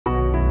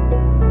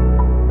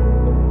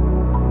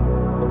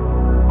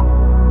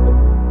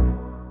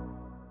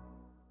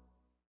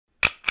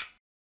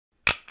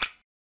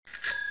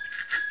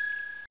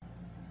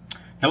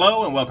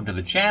Hello and welcome to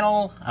the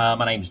channel.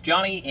 My name's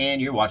Johnny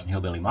and you're watching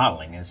Hillbilly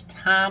Modeling. It's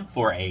time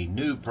for a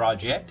new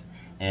project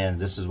and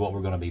this is what we're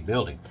going to be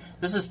building.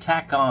 This is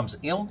TAKOM's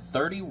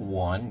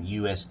M31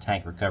 U.S.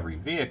 tank recovery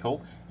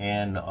vehicle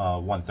in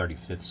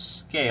 1/35th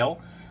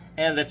scale,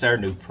 and that's our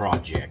new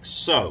project.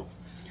 So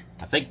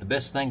I think the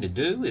best thing to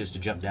do is to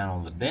jump down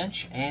on the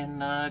bench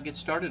and get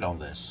started on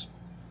this.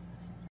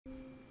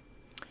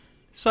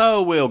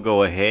 So we'll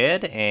go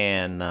ahead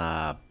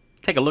and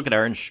take a look at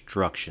our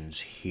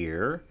instructions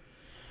here.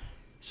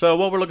 So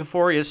what we're looking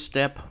for is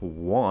step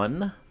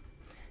 1,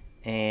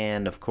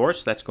 and of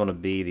course that's going to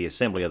be the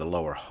assembly of the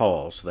lower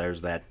hull. So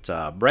there's that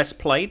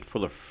breastplate for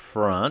the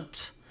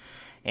front,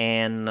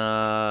 and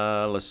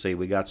let's see,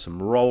 we got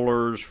some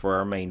rollers for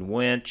our main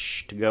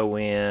winch to go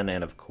in,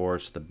 and of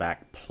course the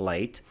back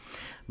plate.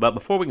 But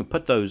before we can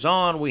put those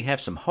on, we have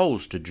some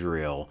holes to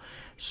drill.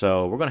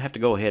 So we're going to have to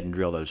go ahead and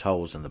drill those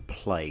holes in the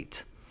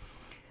plate.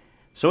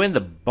 So in the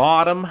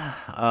bottom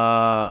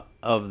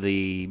of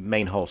the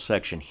main hull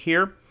section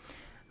here,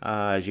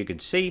 as you can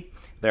see,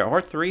 there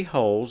are 3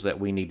 holes that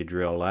we need to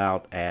drill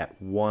out at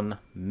 1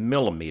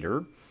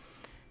 millimeter,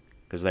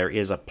 because there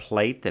is a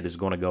plate that is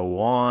going to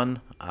go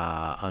on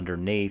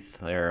underneath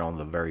there on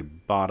the very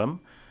bottom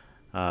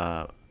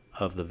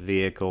of the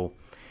vehicle.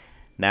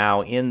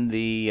 Now in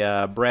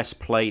the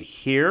breastplate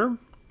here,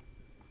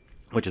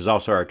 which is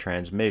also our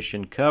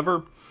transmission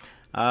cover,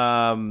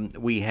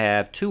 we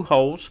have 2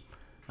 holes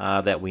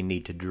that we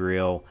need to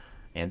drill.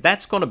 And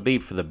that's going to be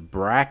for the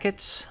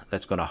brackets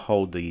that's going to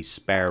hold the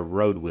spare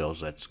road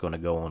wheels that's going to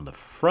go on the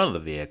front of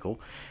the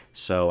vehicle.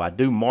 So I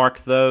do mark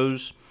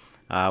those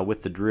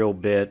with the drill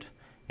bit,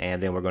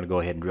 and then we're going to go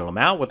ahead and drill them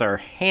out with our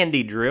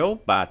handy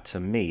drill by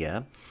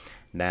Tamiya.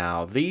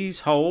 Now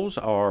these holes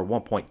are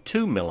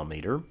 1.2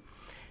 millimeter,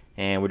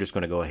 and we're just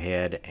going to go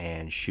ahead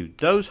and shoot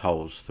those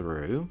holes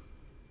through.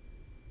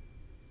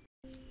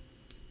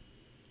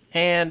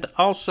 And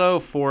also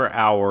for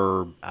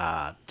our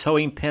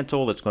towing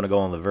pintle that's going to go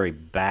on the very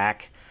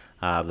back,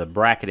 the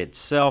bracket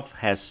itself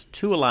has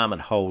 2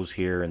 alignment holes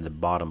here in the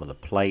bottom of the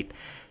plate.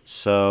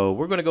 So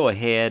we're going to go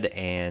ahead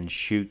and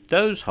shoot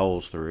those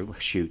holes through.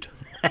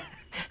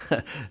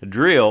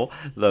 Drill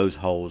those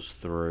holes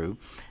through.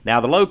 Now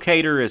the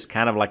locator is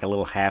kind of like a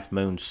little half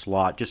moon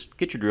slot. Just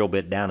get your drill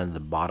bit down in the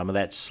bottom of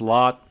that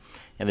slot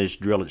and then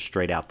just drill it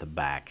straight out the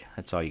back.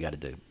 That's all you got to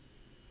do.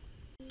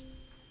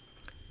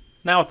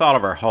 Now with all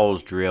of our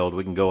holes drilled,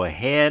 we can go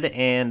ahead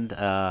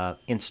and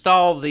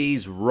install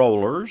these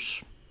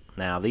rollers.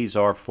 Now these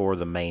are for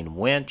the main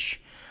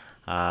winch.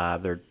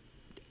 They're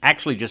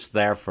actually just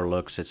there for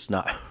looks. It's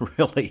not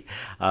really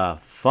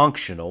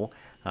functional.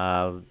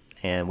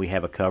 And we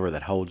have a cover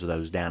that holds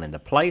those down into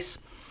place.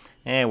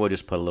 And we'll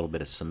just put a little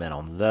bit of cement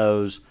on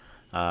those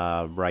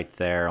right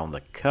there on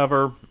the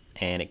cover.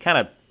 And it kind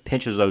of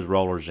pinches those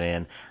rollers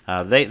in.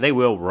 They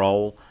will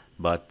roll,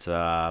 but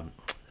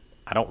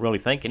I don't really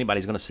think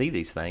anybody's going to see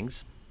these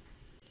things,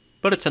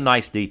 but it's a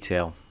nice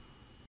detail.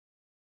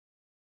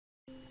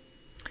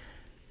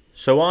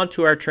 So on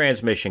to our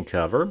transmission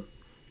cover,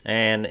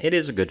 and it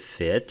is a good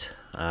fit.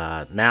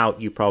 Now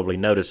you probably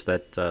noticed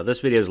that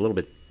this video is a little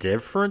bit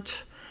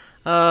different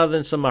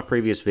than some of my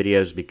previous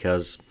videos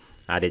because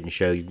I didn't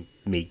show you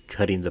me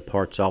cutting the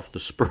parts off the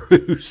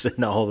sprues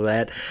and all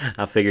that.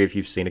 I figure if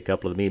you've seen a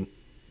couple of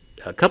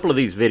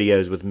these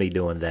videos with me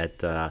doing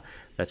that,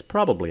 that's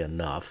probably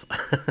enough.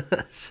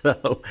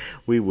 So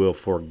we will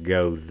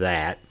forego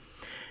that.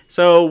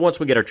 So once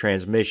we get our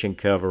transmission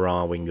cover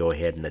on, we can go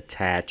ahead and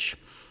attach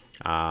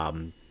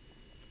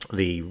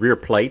the rear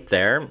plate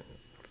there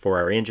for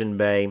our engine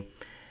bay.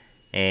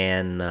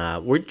 And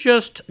we're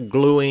just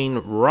gluing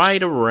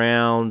right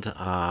around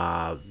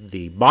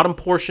the bottom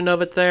portion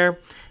of it there.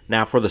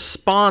 Now for the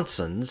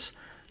sponsons,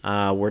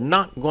 we're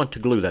not going to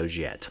glue those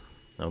yet.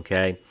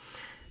 Okay.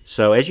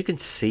 So as you can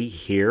see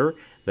here,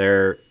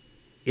 there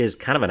is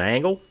kind of an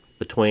angle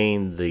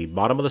between the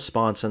bottom of the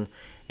sponson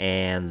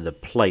and the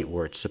plate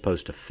where it's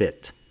supposed to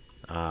fit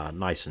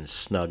nice and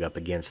snug up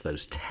against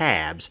those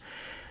tabs.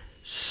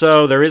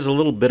 So there is a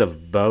little bit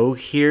of bow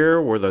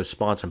here where those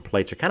sponson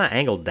plates are kind of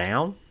angled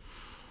down.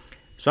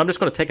 So I'm just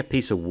going to take a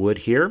piece of wood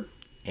here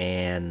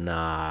and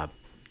a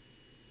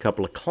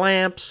couple of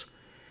clamps,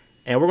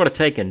 and we're going to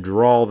take and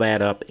draw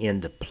that up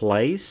into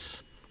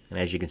place. And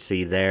as you can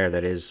see there,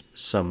 that is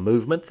some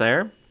movement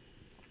there.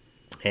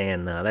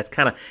 And that's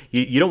kind of,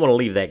 you don't want to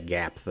leave that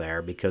gap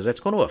there because that's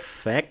going to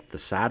affect the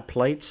side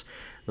plates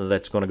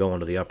that's going to go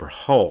into the upper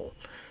hull.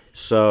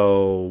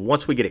 So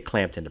once we get it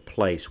clamped into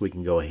place, we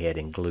can go ahead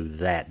and glue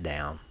that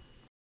down.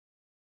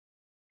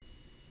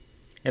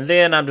 And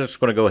then I'm just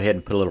going to go ahead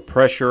and put a little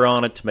pressure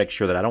on it to make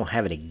sure that I don't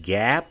have any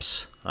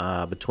gaps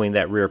between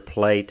that rear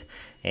plate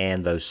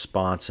and those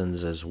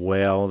sponsons as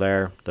well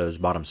there, those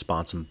bottom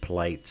sponson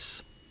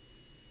plates.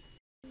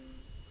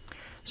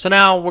 So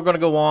now we're going to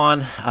go on.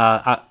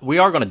 We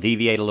are going to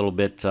deviate a little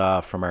bit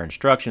from our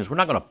instructions. We're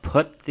not going to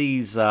put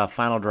these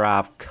final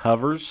drive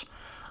covers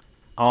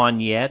on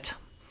yet.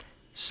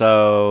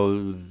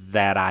 So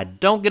that I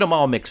don't get them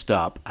all mixed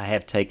up, I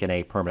have taken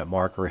a permanent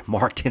marker and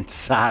marked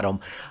inside them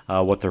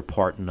what their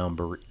part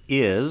number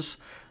is.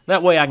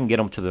 That way I can get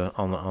them to the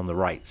on the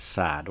right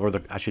side, or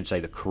I should say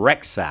the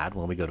correct side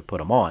when we go to put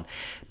them on,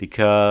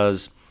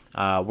 because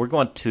we're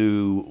going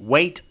to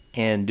wait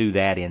and do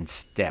that in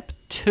step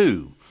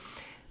 2.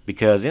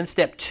 Because in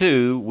step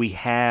 2 we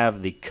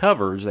have the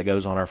covers that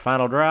goes on our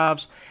final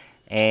drives,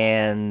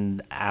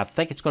 and I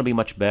think it's going to be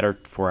much better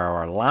for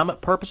our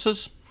alignment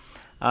purposes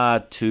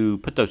to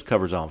put those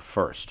covers on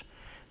first.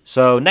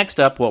 So next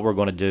up, what we're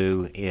going to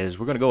do is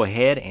we're going to go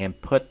ahead and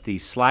put the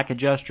slack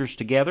adjusters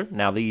together.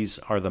 Now these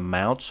are the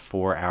mounts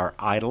for our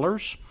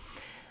idlers.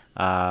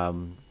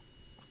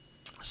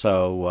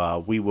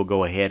 So we will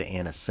go ahead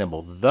and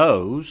assemble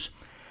those.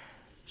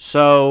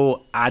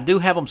 So I do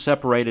have them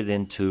separated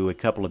into a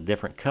couple of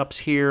different cups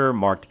here,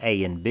 marked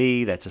A and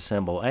B. That's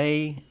assemble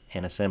A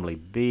and assembly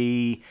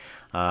B.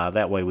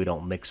 That way we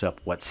don't mix up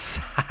what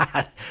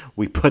side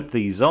we put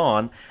these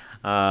on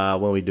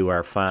when we do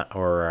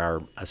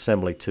our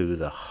assembly to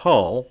the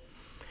hull.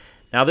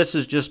 Now this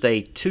is just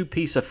a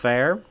 2-piece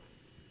affair,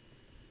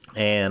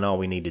 and all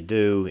we need to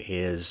do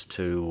is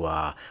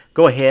to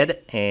go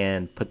ahead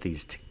and put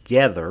these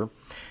together.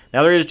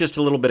 Now there is just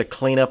a little bit of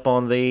cleanup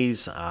on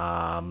these.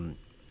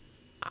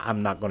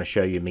 I'm not going to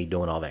show you me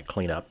doing all that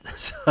cleanup,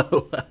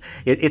 so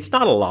it's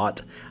not a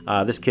lot.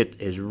 This kit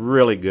is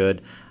really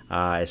good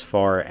as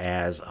far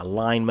as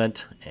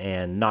alignment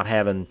and not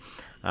having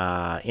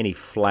any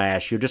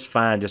flash. You'll just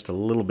find just a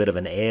little bit of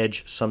an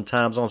edge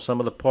sometimes on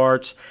some of the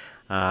parts,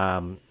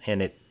 and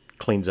it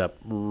cleans up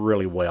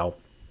really well.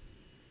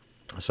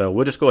 So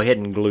we'll just go ahead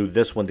and glue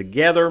this one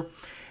together,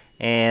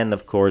 and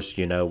of course,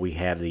 you know, we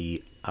have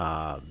the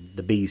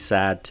B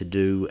side to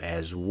do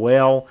as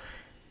well.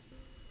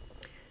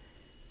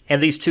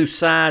 And these two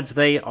sides,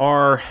 they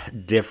are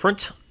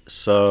different,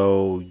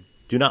 so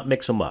do not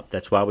mix them up.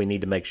 That's why we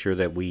need to make sure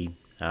that we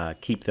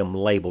keep them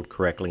labeled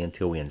correctly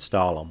until we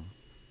install them.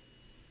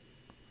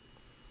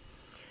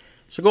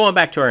 So going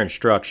back to our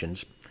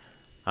instructions,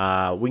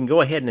 we can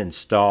go ahead and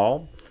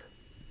install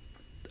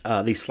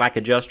these slack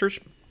adjusters,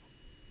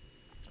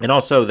 and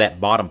also that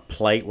bottom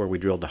plate where we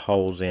drilled the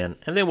holes in,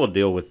 and then we'll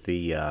deal with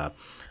the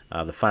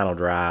final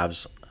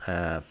drives,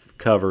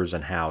 covers,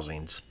 and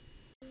housings.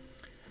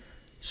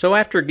 So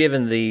after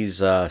giving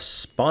these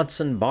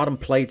sponson bottom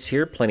plates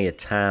here plenty of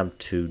time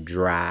to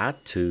dry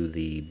to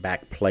the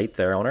back plate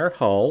there on our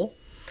hull,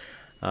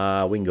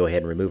 we can go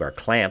ahead and remove our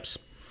clamps.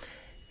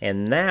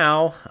 And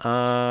now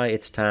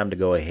it's time to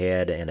go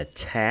ahead and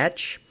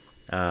attach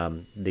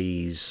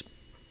these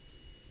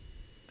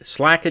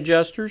slack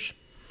adjusters,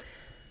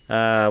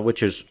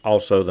 which is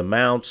also the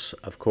mounts,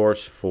 of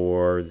course,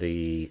 for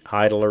the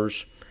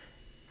idlers,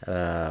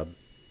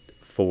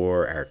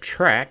 for our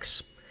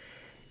tracks.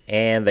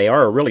 And they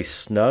are a really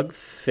snug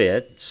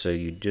fit, so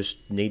you just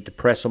need to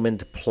press them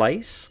into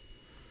place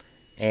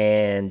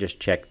and just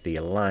check the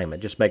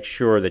alignment. Just make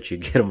sure that you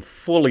get them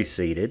fully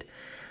seated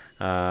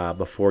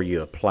before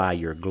you apply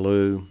your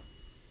glue.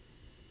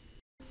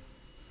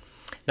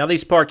 Now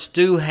these parts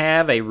do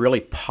have a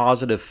really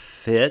positive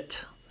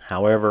fit.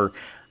 However,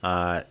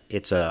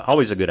 it's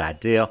always a good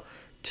idea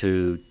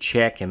to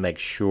check and make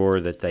sure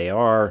that they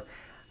are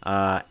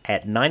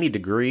at 90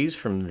 degrees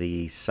from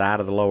the side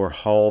of the lower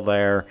hull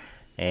there,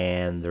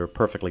 and they're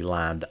perfectly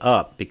lined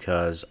up,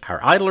 because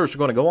our idlers are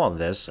going to go on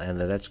this,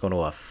 and that's going to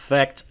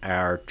affect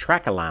our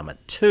track alignment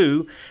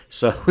too.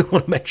 So we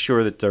want to make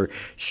sure that they're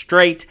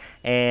straight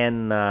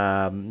and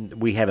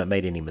we haven't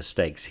made any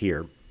mistakes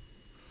here.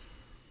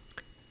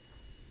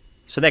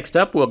 So next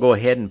up, we'll go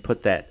ahead and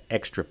put that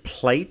extra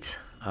plate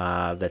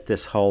that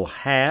this hull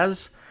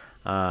has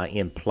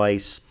in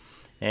place,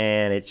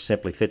 and it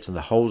simply fits in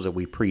the holes that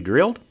we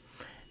pre-drilled,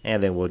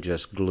 and then we'll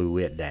just glue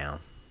it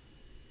down.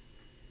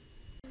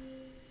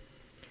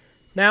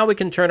 Now we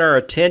can turn our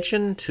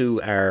attention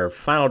to our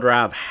final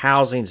drive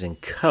housings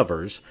and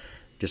covers,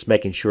 just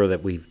making sure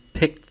that we've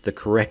picked the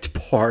correct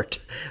part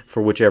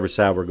for whichever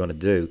side we're going to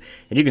do.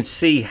 And you can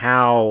see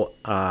how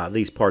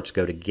these parts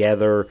go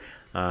together,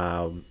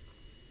 and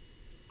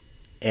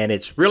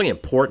it's really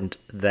important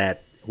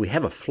that we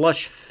have a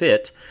flush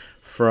fit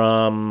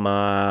from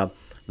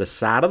the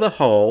side of the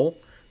hull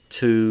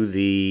to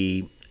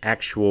the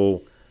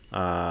actual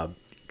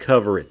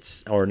cover,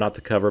 or not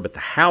the cover, but the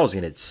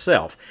housing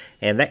itself.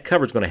 And that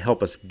cover is going to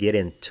help us get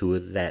into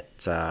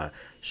that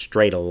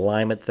straight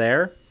alignment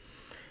there.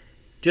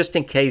 Just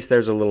in case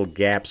there's a little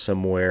gap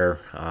somewhere,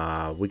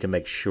 we can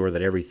make sure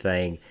that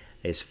everything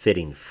is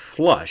fitting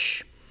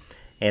flush.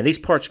 And these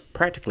parts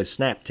practically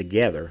snap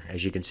together.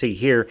 As you can see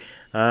here,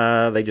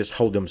 they just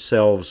hold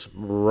themselves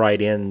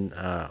right in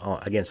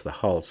against the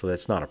hull, so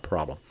that's not a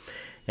problem.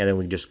 And then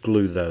we just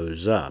glue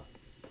those up.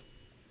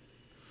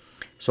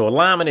 So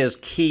alignment is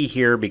key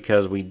here,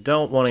 because we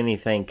don't want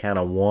anything kind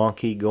of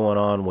wonky going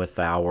on with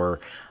our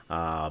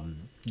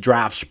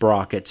drive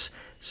sprockets.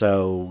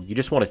 So you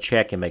just want to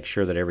check and make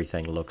sure that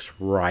everything looks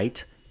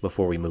right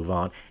before we move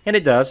on. And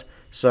it does.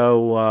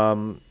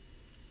 So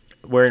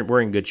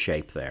we're in good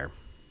shape there.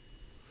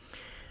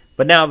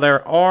 But now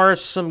there are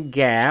some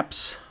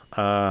gaps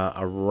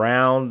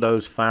around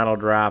those final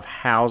drive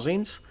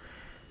housings.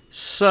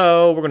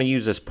 So we're going to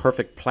use this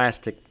Perfect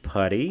Plastic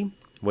Putty,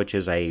 which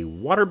is a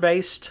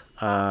water-based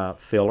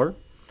filler.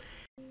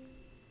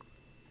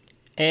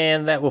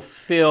 And that will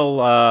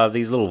fill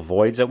these little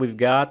voids that we've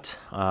got,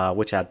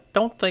 which I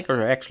don't think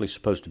are actually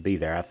supposed to be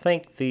there. I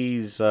think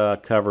these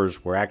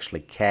covers were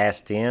actually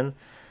cast in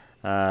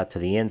to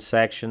the end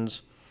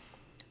sections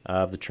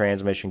of the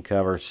transmission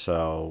cover.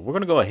 So we're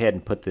going to go ahead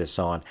and put this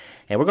on.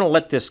 And we're going to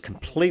let this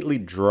completely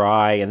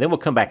dry, and then we'll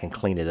come back and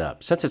clean it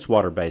up. Since it's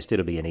water-based,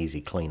 it'll be an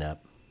easy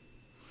cleanup.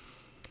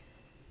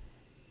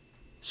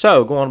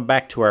 So going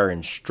back to our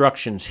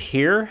instructions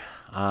here,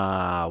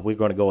 we're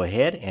going to go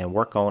ahead and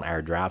work on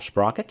our drive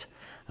sprocket,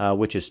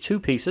 which is 2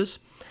 pieces.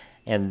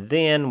 And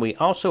then we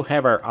also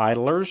have our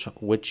idlers,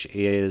 which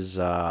is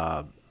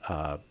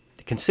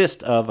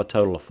consist of a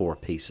total of 4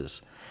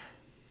 pieces.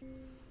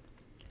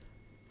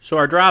 So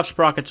our drive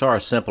sprockets are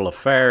a simple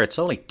affair. It's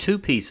only 2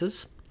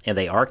 pieces, and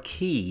they are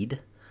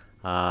keyed.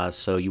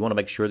 So you want to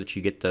make sure that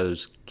you get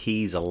those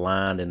keys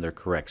aligned in their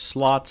correct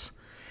slots.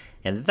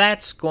 And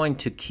that's going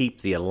to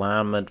keep the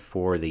alignment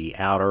for the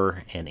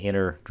outer and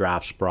inner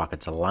drive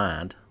sprockets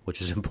aligned, which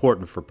is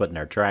important for putting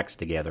our tracks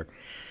together.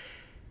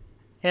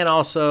 And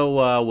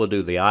also we'll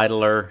do the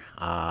idler.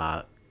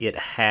 It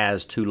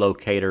has 2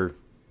 locator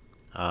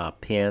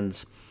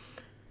pins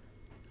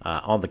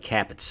on the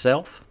cap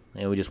itself,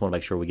 and we just want to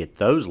make sure we get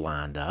those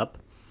lined up.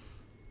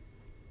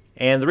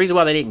 And the reason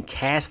why they didn't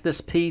cast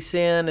this piece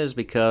in is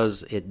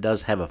because it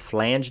does have a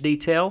flange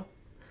detail,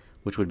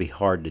 which would be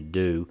hard to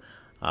do.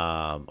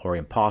 Or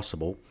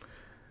impossible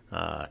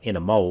in a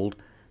mold.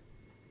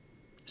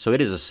 So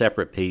it is a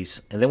separate piece.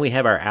 And then we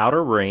have our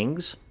outer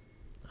rings,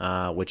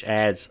 which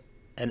adds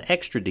an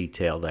extra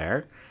detail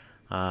there.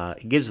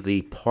 It gives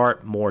the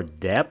part more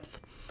depth,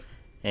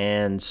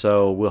 and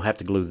so we'll have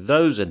to glue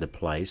those into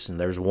place, and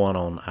there's one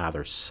on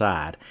either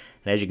side.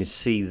 And as you can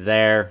see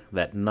there,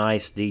 that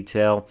nice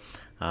detail,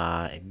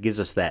 it gives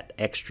us that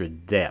extra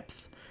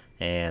depth,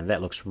 and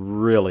that looks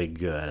really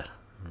good.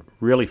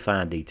 Really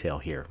fine detail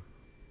here.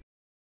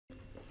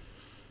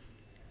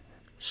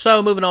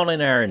 So moving on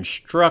in our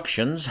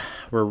instructions,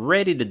 we're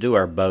ready to do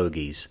our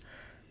bogies.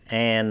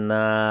 And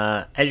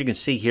as you can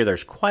see here,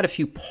 there's quite a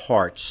few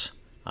parts,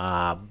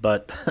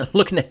 but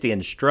looking at the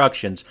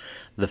instructions,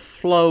 the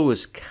flow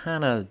is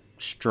kind of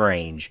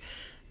strange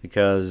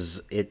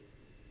because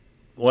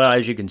well,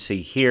 as you can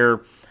see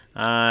here,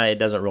 it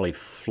doesn't really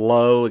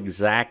flow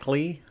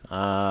exactly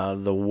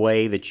the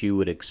way that you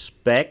would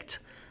expect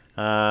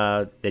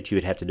that you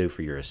would have to do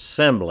for your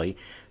assembly.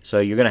 So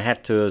you're going to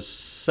have to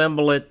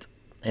assemble it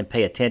and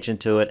pay attention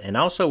to it. And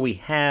also we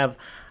have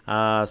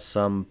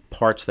some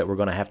parts that we're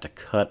going to have to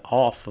cut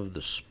off of the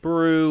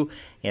sprue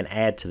and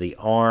add to the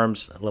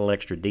arms, a little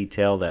extra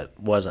detail that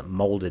wasn't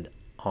molded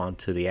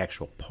onto the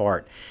actual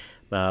part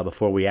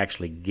before we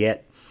actually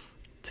get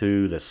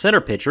to the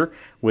center picture,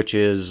 which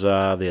is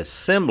the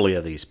assembly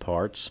of these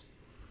parts.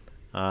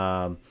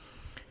 So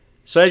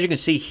as you can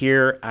see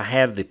here, I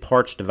have the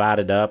parts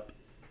divided up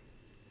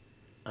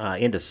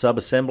into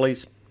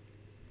sub-assemblies.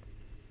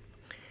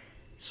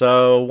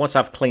 So once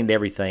I've cleaned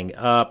everything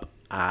up,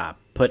 I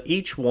put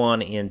each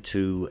one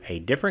into a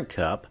different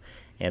cup,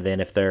 and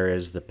then if there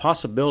is the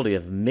possibility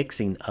of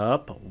mixing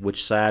up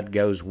which side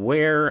goes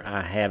where,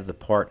 I have the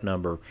part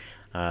number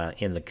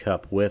in the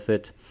cup with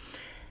it.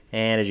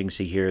 And as you can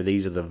see here,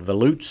 these are the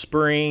volute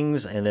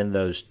springs, and then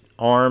those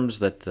arms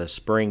that the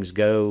springs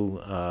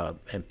go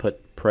and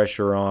put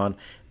pressure on.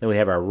 Then we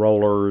have our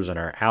rollers and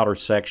our outer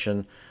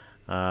section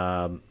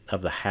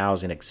of the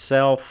housing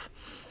itself.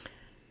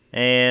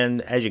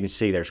 And as you can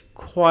see, there's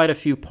quite a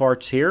few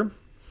parts here.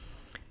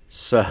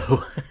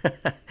 So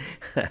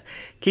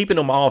keeping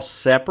them all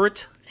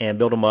separate and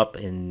build them up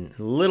in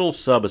little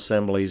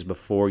sub-assemblies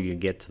before you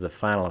get to the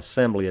final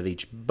assembly of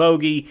each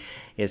bogie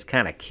is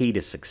kind of key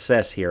to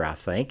success here, I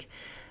think.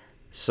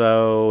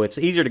 So it's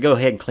easier to go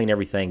ahead and clean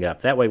everything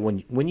up. That way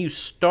when you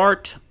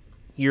start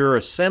your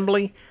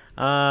assembly,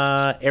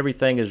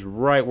 everything is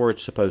right where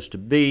it's supposed to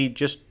be.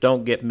 Just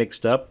don't get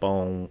mixed up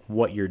on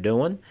what you're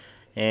doing.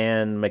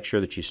 And make sure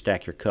that you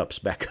stack your cups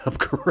back up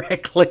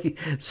correctly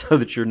so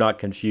that you're not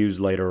confused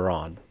later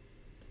on.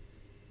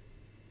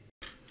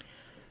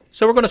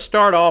 So we're going to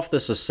start off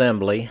this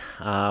assembly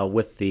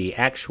with the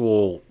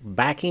actual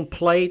backing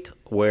plate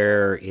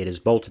where it is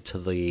bolted to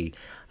the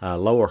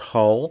lower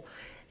hull,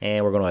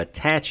 and we're going to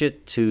attach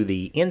it to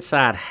the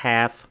inside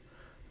half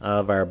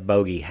of our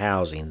bogie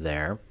housing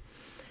there.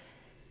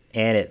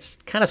 And it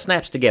kind of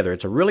snaps together.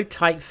 It's a really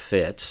tight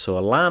fit, so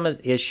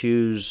alignment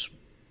issues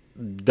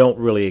don't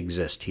really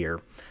exist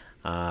here.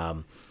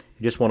 You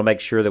just want to make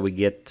sure that we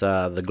get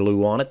the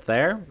glue on it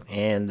there,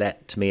 and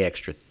that to me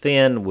extra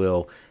thin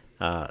will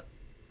kind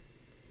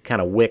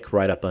of wick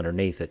right up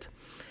underneath it.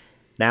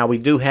 Now we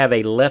do have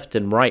a left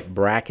and right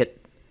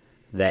bracket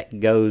that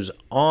goes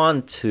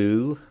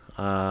onto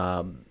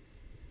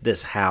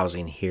this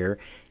housing here,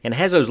 and it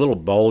has those little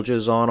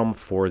bulges on them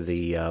for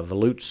the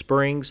volute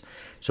springs,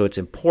 so it's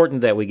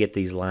important that we get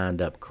these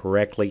lined up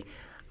correctly.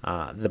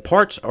 The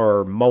parts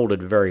are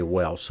molded very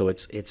well, so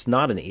it's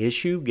not an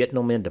issue getting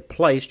them into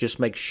place. Just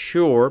make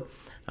sure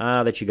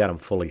that you got them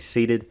fully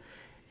seated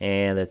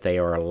and that they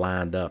are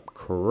lined up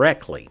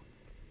correctly.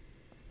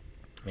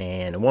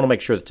 And I want to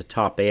make sure that the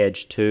top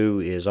edge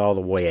too is all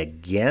the way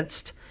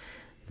against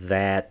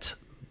that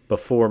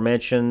before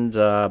mentioned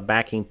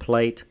backing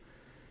plate,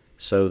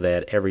 so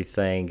that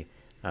everything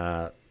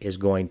is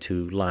going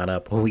to line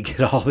up when we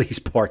get all these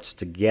parts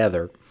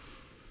together.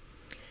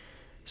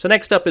 So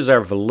next up is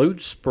our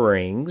volute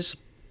springs.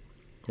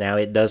 Now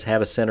it does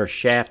have a center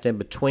shaft in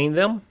between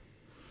them,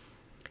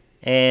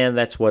 and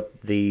that's what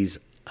these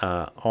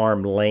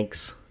arm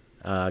links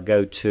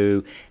go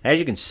to. As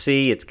you can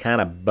see, it's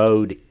kind of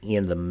bowed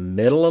in the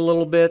middle a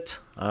little bit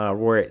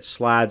where it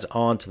slides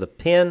onto the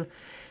pin.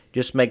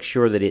 Just make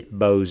sure that it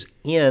bows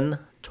in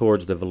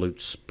towards the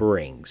volute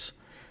springs.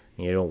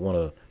 You don't want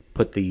to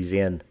put these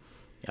in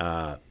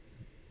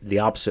the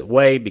opposite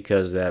way,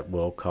 because that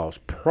will cause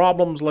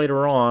problems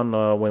later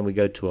on when we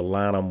go to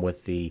align them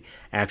with the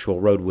actual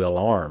road wheel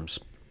arms.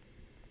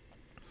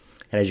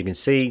 And as you can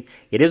see,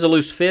 it is a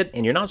loose fit,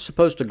 and you're not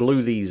supposed to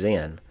glue these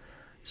in.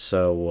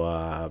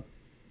 So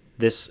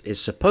this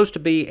is supposed to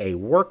be a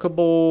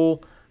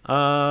workable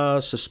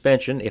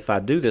suspension if I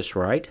do this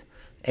right.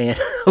 And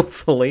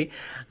hopefully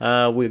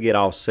we'll get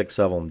all 6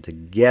 of them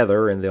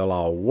together and they'll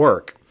all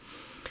work.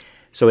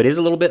 So it is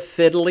a little bit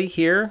fiddly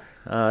here,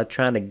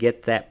 trying to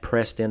get that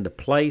pressed into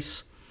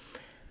place.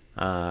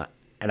 And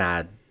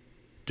I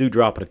do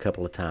drop it a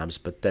couple of times,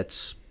 but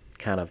that's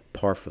kind of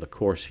par for the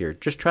course here.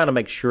 Just trying to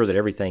make sure that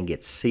everything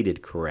gets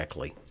seated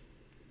correctly.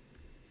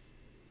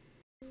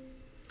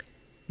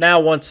 Now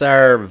once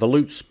our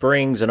volute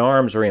springs and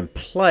arms are in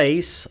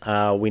place,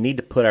 we need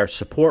to put our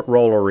support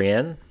roller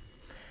in.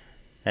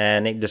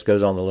 And it just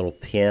goes on the little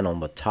pin on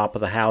the top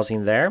of the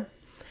housing there.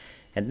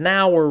 And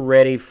now we're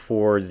ready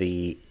for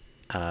the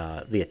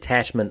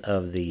attachment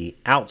of the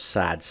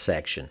outside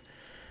section.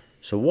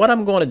 So what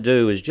I'm going to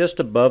do is just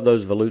above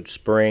those volute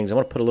springs, I'm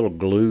going to put a little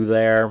glue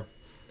there,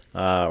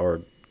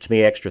 or to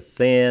me extra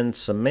thin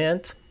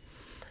cement,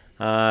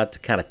 to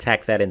kind of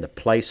tack that into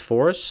place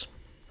for us.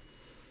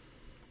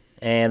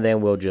 And then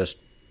we'll just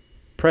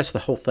press the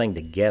whole thing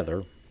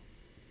together.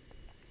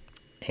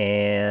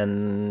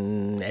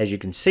 And as you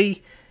can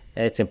see,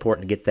 it's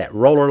important to get that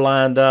roller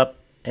lined up,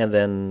 and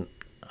then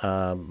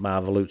my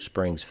volute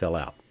springs fell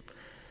out.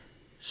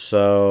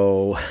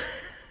 So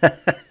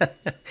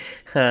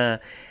I'm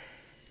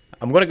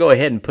going to go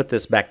ahead and put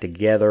this back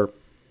together.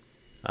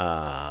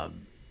 And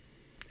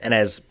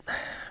as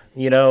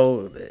you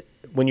know,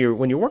 when you're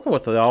working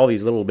with all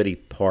these little bitty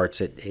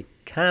parts, it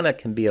kind of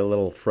can be a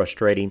little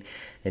frustrating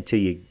until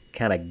you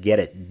kind of get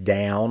it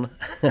down.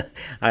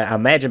 I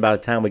imagine by the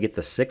time we get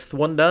the 6th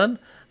one done,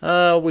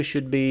 we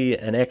should be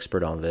an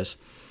expert on this.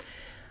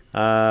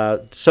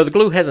 So the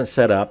glue hasn't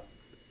set up,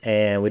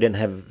 and we didn't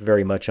have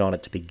very much on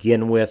it to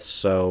begin with,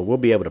 so we'll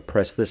be able to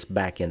press this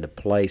back into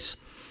place.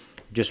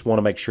 Just want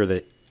to make sure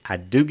that I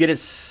do get it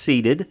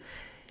seated,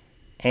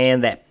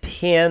 and that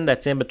pin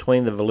that's in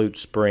between the volute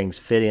springs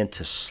fit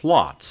into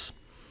slots.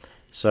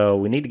 So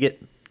we need to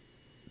get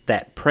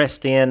that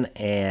pressed in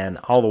and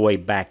all the way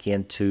back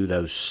into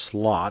those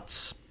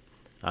slots.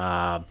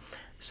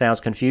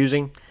 Sounds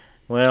confusing?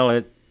 Well,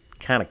 it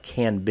kind of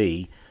can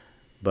be,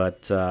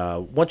 but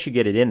once you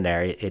get it in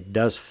there, it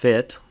does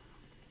fit.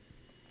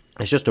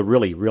 It's just a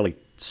really, really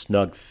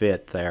snug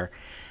fit there.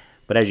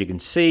 But as you can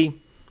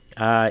see,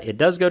 it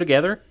does go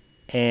together,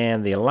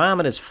 and the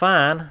alignment is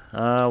fine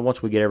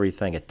once we get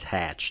everything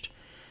attached.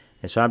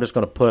 And so I'm just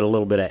going to put a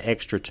little bit of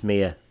extra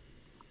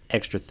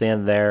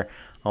thin there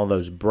on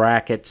those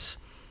brackets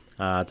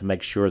to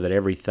make sure that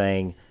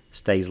everything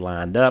stays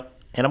lined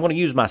up. And I'm going to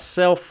use my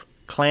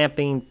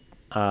self-clamping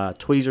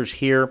tweezers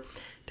here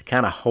to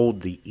kind of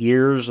hold the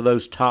ears of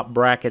those top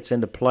brackets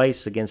into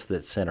place against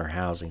that center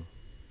housing.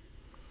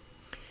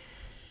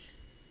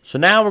 So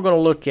now we're going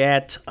to look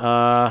at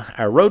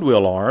our road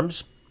wheel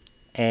arms,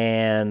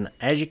 and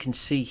as you can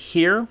see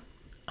here,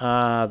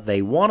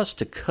 they want us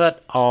to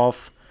cut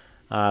off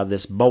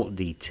this bolt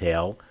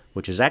detail,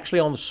 which is actually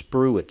on the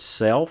sprue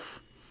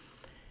itself,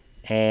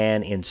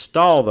 and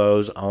install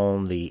those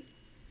on the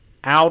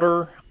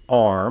outer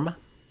arm,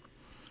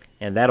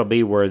 and that'll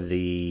be where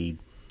the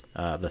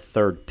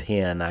 3rd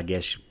pin, I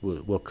guess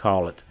we'll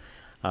call it,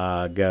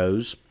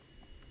 goes.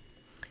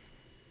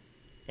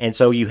 And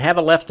so you have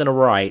a left and a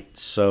right,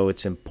 so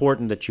it's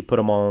important that you put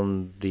them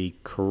on the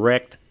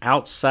correct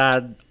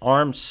outside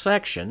arm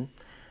section.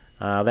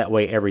 That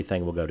way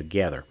everything will go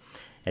together.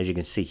 As you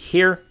can see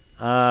here,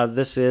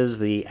 this is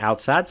the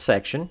outside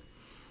section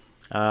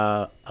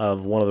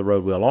of one of the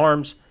road wheel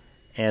arms,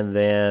 and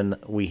then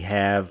we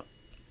have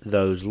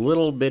those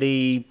little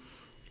bitty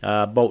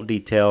bolt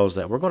details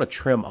that we're going to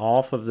trim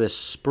off of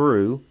this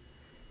sprue,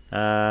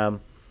 and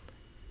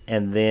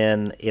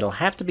then it'll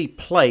have to be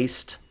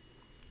placed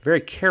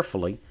very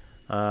carefully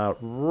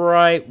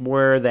right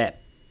where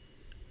that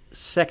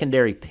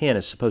secondary pin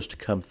is supposed to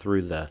come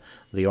through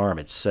the arm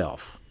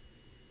itself.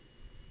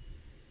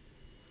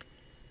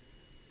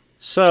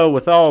 So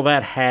with all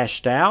that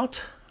hashed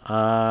out,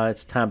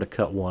 it's time to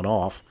cut one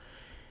off.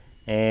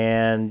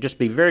 And just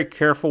be very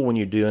careful when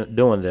you're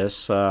doing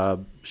this.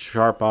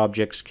 Sharp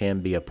objects can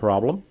be a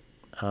problem,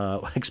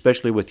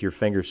 especially with your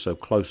fingers so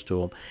close to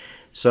them.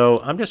 So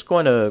I'm just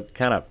going to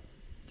kind of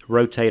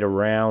rotate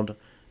around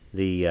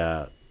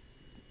the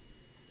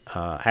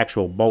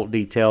actual bolt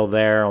detail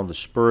there on the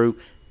sprue.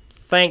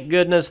 Thank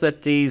goodness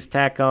that these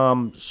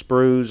TAKOM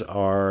sprues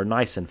are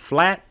nice and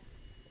flat.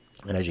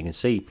 And as you can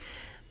see,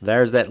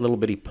 there's that little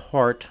bitty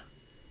part.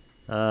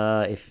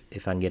 If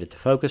I can get it to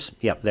focus.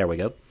 Yep, there we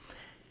go.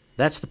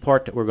 That's the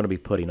part that we're going to be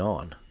putting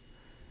on.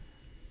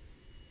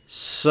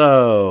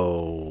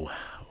 So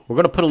we're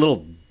going to put a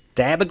little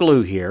dab of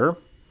glue here,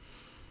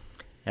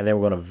 and then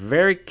we're going to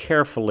very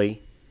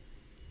carefully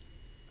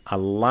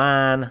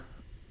align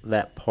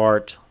that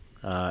part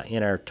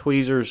in our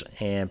tweezers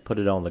and put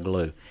it on the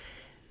glue.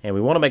 And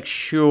we want to make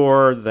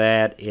sure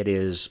that it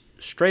is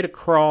straight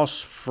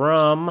across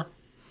from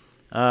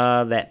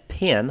that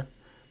pin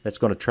that's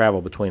going to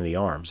travel between the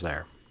arms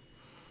there.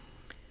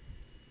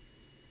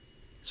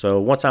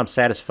 So once I'm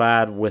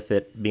satisfied with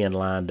it being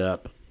lined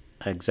up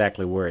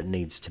exactly where it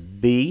needs to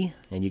be,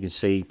 and you can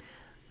see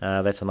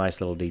that's a nice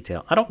little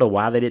detail. I don't know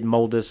why they didn't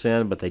mold this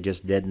in, but they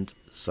just didn't.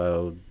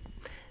 So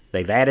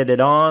they've added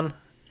it on,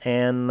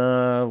 and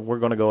we're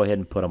going to go ahead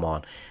and put them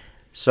on.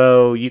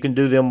 So you can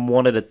do them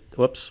one at a...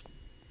 Whoops.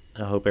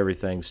 I hope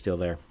everything's still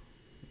there.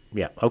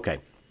 Yeah, okay.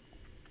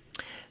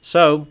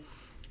 So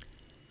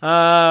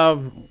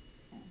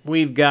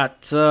we've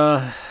got,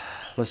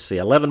 let's see,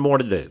 11 more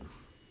to do.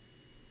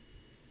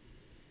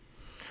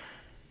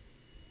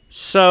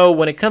 So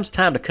when it comes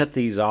time to cut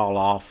these all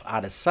off, I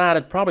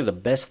decided probably the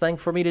best thing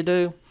for me to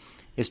do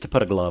is to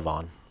put a glove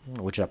on,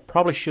 which I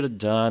probably should have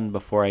done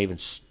before I even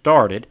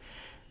started,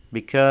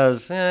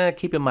 because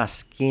keeping my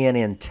skin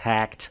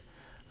intact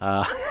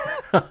on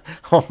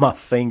my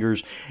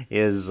fingers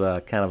is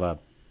kind of a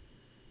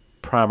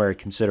primary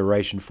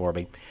consideration for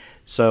me.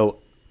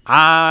 So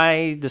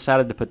I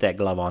decided to put that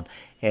glove on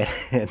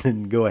and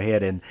then go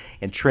ahead and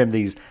trim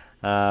these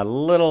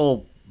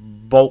little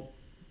bolt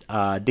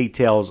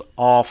details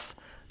off,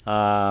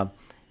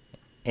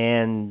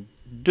 and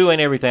doing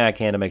everything I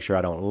can to make sure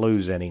I don't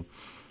lose any.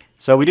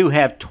 So we do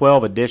have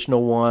 12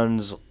 additional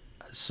ones.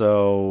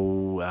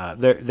 So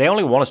they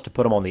only want us to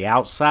put them on the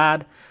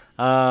outside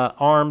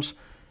arms.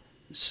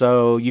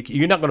 So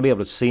you're not going to be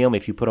able to see them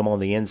if you put them on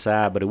the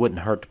inside, but it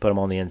wouldn't hurt to put them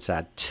on the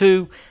inside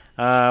too.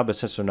 But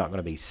since they're not going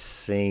to be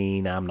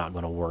seen, I'm not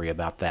going to worry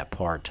about that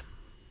part.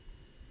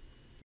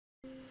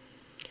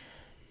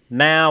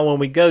 Now, when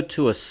we go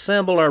to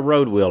assemble our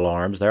road wheel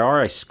arms, there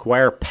are a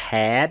square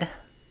pad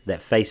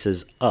that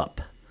faces up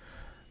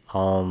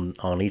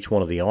on each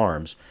one of the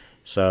arms.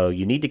 So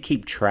you need to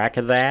keep track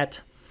of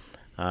that.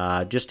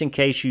 Just in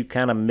case you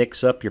kind of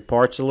mix up your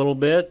parts a little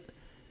bit,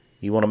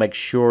 you want to make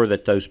sure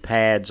that those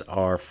pads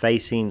are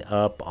facing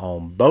up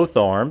on both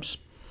arms.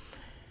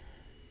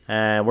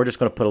 And we're just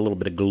going to put a little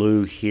bit of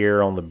glue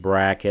here on the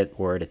bracket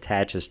where it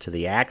attaches to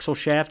the axle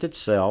shaft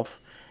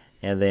itself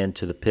and then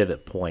to the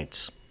pivot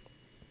points.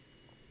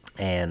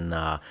 And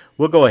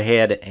we'll go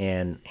ahead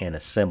and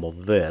assemble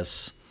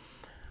this.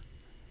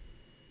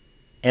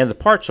 And the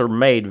parts are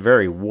made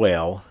very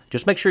well.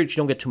 Just make sure that you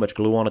don't get too much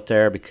glue on it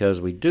there, because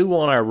we do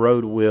want our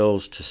road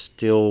wheels to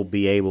still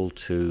be able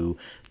to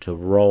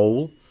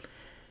roll.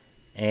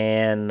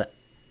 And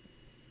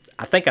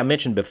I think I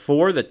mentioned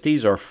before that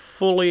these are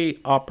fully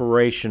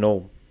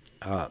operational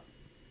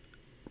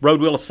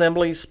road wheel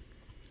assemblies.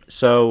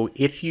 So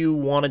if you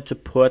wanted to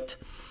put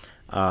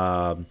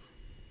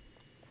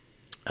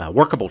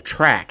workable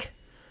track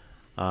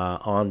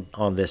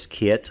on this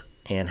kit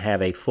and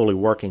have a fully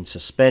working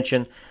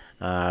suspension,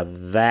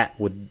 that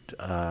would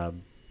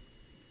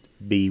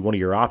be one of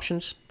your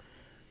options.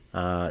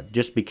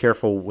 Just be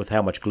careful with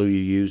how much glue you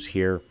use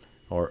here,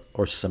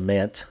 or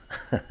cement.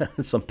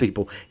 Some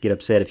people get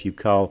upset if you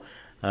call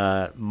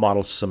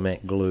model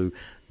cement glue,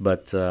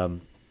 but yeah,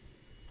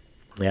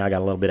 I got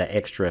a little bit of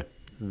extra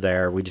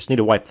there. We just need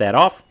to wipe that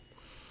off.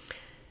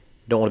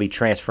 Don't want to be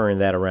transferring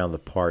that around the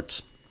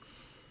parts.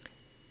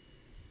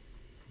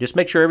 Just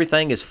make sure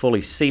everything is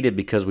fully seated,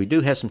 because we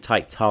do have some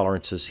tight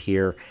tolerances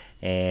here,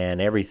 and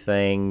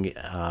everything,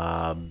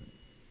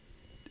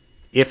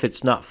 if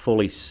it's not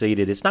fully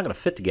seated, it's not going to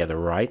fit together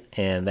right,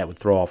 and that would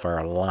throw off our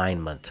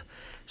alignment.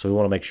 So we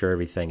want to make sure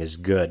everything is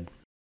good.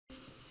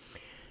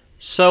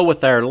 So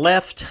with our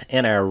left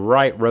and our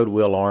right road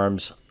wheel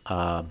arms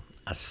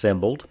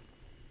assembled,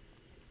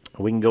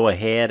 we can go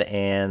ahead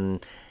and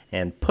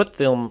put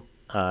them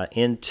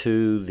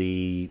into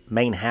the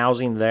main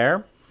housing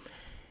there.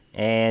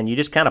 And you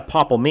just kind of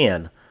pop them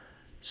in.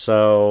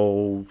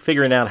 So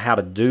figuring out how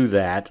to do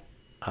that,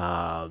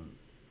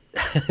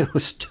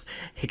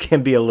 it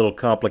can be a little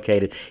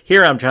complicated.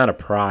 Here I'm trying to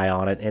pry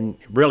on it, and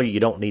really you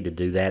don't need to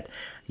do that.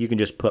 You can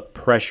just put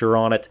pressure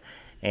on it,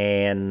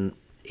 and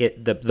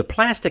the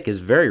plastic is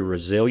very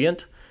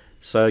resilient,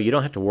 so you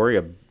don't have to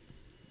worry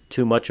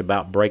too much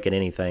about breaking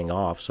anything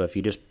off. So if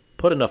you just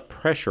put enough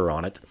pressure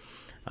on it,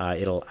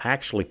 it'll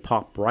actually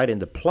pop right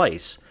into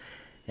place.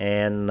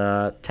 And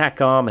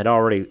TAKOM had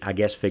already, I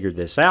guess, figured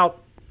this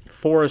out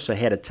for us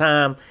ahead of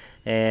time.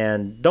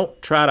 And don't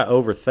try to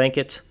overthink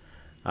it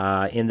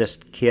in this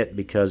kit,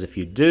 because if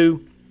you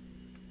do,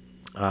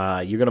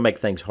 you're going to make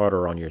things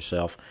harder on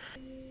yourself.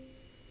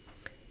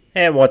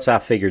 And once I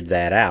figured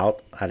that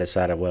out, I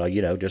decided, well,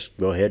 you know, just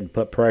go ahead and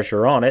put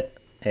pressure on it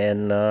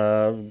and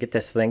get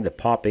this thing to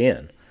pop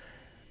in,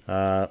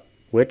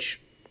 which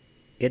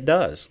it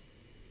does.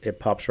 It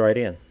pops right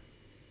in.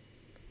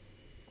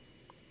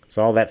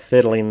 So all that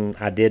fiddling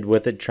I did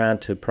with it, trying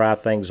to pry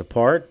things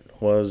apart,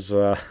 was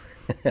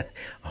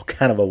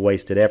kind of a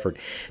wasted effort.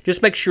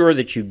 Just make sure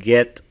that you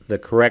get the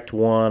correct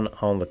one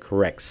on the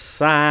correct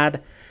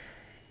side.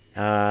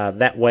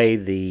 That way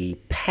the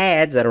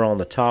pads that are on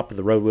the top of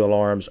the road wheel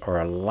arms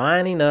are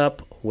lining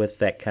up with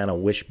that kind of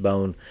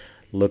wishbone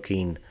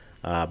looking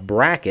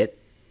bracket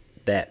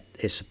that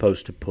is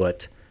supposed to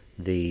put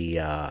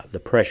the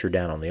pressure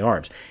down on the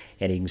arms.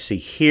 And you can see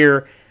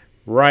here,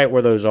 right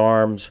where those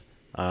arms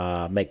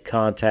make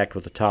contact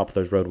with the top of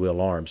those road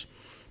wheel arms.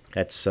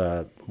 That's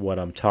what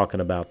I'm talking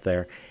about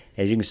there.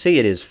 As you can see,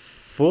 it is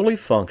fully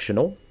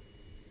functional,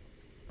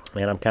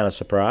 and I'm kind of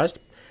surprised.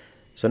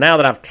 So now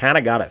that I've kind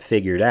of got it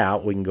figured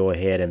out, we can go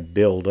ahead and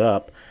build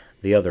up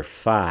the other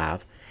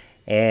 5.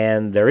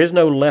 And there is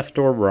no left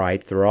or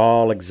right. They're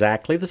all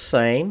exactly the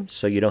same,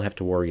 so you don't have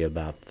to worry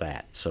about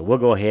that. So we'll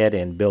go ahead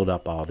and build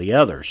up all the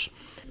others.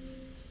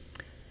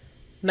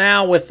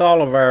 Now, with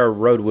all of our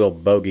road wheel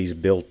bogies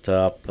built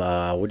up,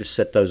 we'll just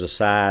set those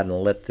aside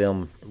and let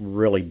them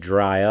really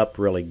dry up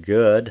really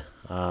good.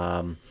 We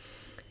can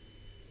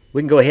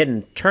go ahead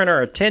and turn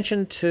our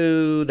attention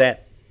to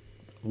that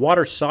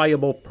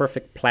water-soluble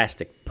perfect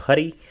plastic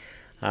putty,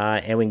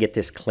 and we can get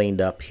this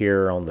cleaned up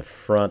here on the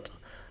front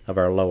of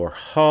our lower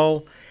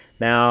hull.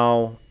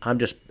 Now, I'm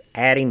just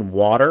adding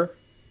water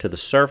to the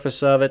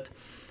surface of it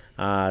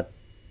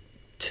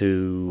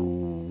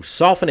to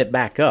soften it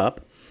back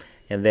up.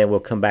 And then we'll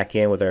come back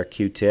in with our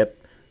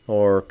Q-tip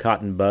or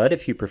cotton bud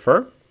if you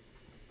prefer.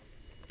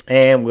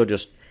 And we'll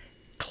just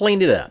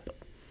clean it up.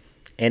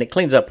 And it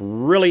cleans up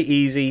really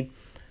easy.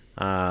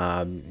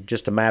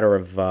 Just a matter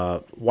of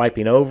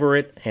wiping over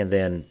it, and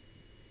then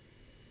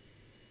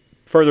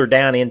further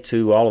down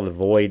into all of the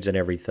voids and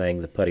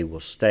everything, the putty will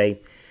stay.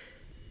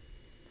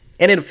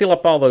 And it'll fill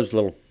up all those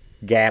little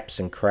gaps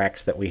and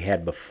cracks that we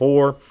had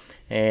before,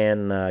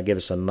 and give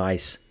us a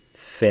nice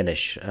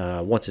finish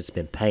once it's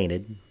been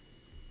painted.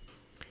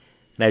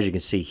 And as you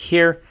can see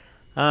here,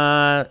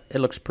 it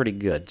looks pretty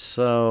good,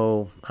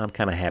 so I'm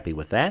kind of happy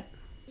with that.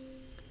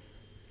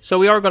 So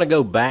we are going to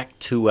go back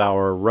to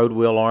our road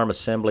wheel arm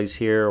assemblies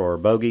here, or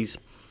bogies,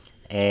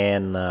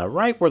 and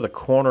right where the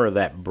corner of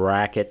that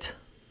bracket,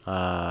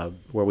 where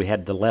we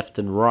had the left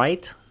and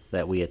right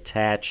that we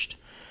attached,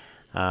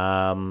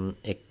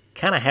 it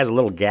kind of has a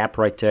little gap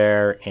right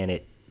there, and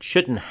it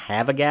shouldn't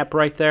have a gap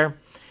right there.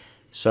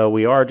 So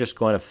we are just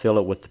going to fill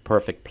it with the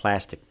perfect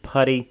plastic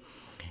putty.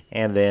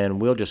 And then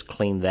we'll just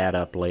clean that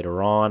up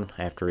later on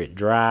after it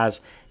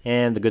dries.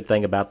 And the good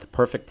thing about the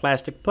perfect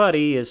plastic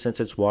putty is, since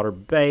it's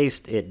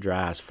water-based, it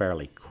dries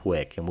fairly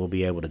quick, and we'll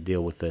be able to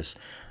deal with this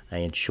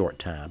in short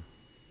time.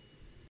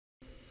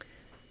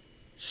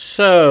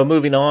 So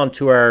moving on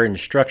to our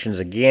instructions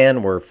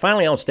again, we're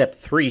finally on step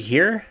 3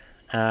 here.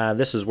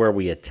 This is where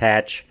we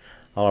attach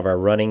all of our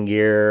running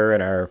gear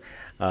and our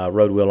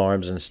road wheel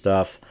arms and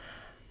stuff.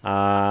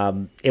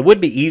 It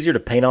would be easier to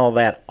paint all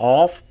that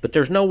off, but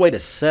there's no way to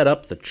set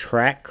up the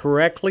track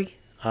correctly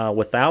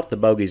without the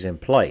bogies in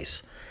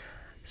place.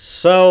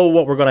 So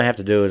what we're going to have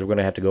to do is we're going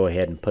to have to go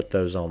ahead and put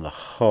those on the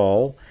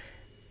hull.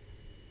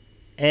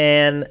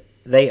 And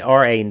they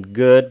are a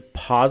good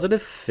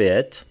positive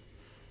fit.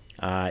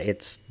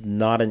 It's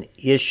not an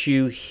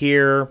issue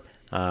here.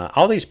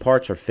 All these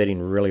parts are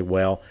fitting really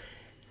well.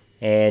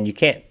 And you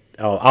can't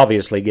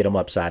obviously get them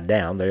upside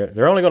down.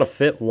 They're only going to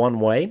fit one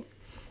way.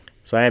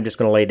 So I am just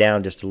going to lay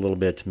down just a little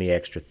bit to me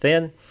extra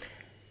thin.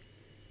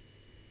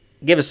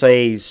 Give us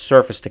a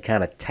surface to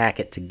kind of tack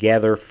it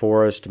together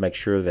for us to make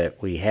sure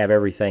that we have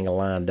everything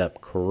lined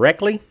up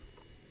correctly.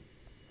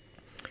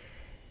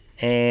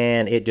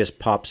 And it just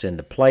pops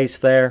into place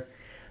there.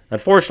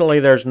 Unfortunately,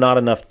 there's not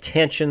enough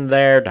tension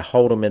there to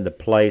hold them into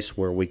place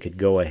where we could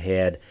go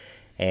ahead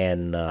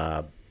and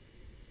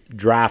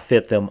dry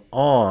fit them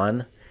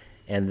on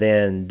and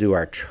then do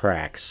our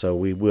tracks. So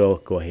we will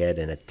go ahead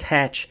and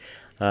attach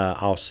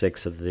all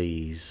 6 of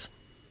these.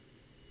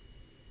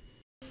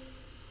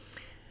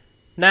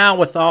 Now,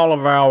 with all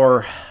of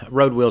our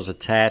road wheels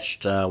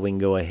attached, we can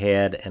go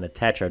ahead and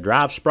attach our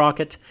drive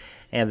sprocket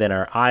and then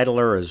our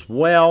idler as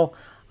well.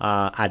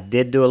 I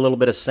did do a little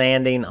bit of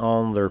sanding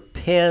on their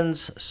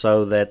pins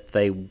so that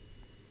they're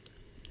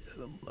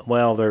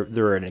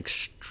an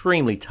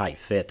extremely tight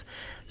fit.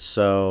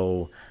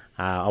 So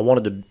I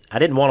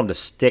didn't want them to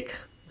stick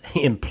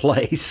in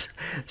place,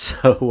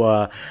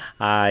 so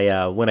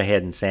I went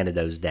ahead and sanded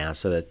those down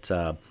so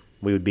that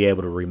we would be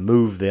able to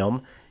remove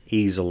them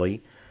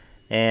easily.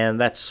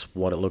 And that's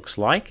what it looks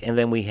like. And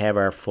then we have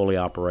our fully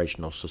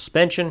operational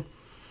suspension.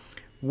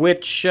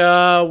 which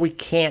we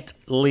can't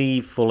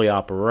leave fully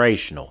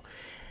operational.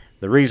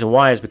 The reason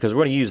why is because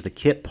we're going to use the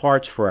kit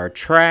parts for our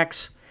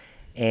tracks,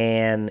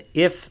 and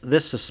if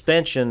this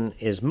suspension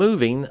is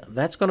moving,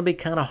 that's going to be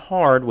kind of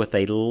hard with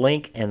a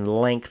link and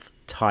length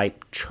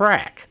type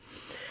track.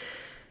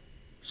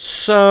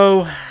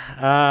 So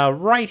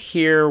right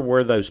here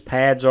where those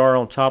pads are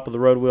on top of the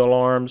road wheel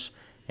arms,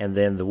 and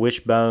then the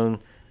wishbone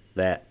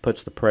that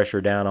puts the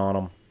pressure down on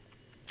them,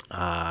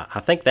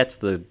 I think that's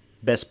the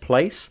best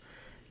place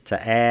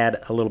to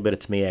add a little bit of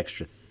Tamiya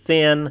Extra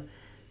Thin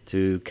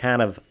to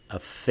kind of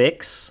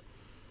affix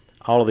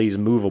all of these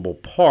movable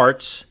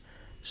parts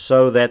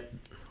so that,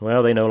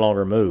 well, they no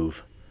longer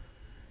move.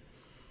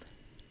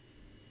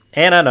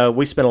 And I know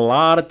we spent a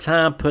lot of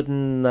time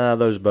putting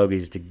those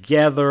bogies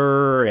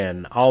together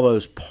and all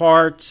those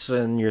parts,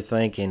 and you're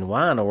thinking,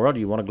 why in the world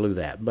do you want to glue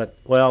that? But,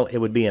 well, it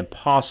would be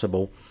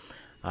impossible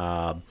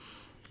to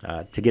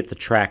get the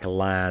track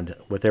aligned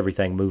with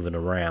everything moving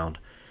around.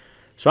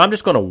 So I'm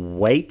just going to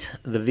weight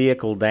the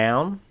vehicle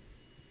down.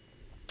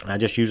 I'm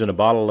just using a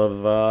bottle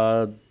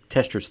of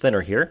Tester's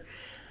thinner here.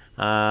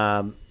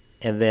 And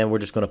then we're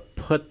just going to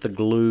put the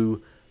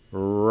glue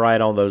right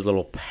on those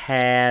little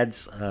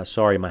pads.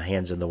 Sorry, my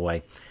hand's in the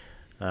way.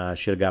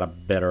 Should have got a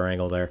better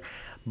angle there.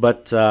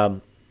 But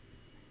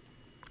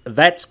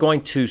that's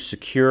going to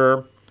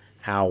secure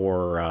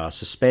our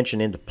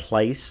suspension into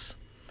place.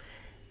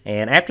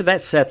 And after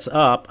that sets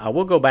up, I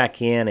will go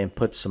back in and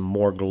put some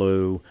more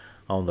glue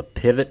on the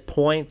pivot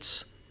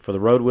points for the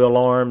road wheel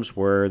arms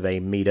where they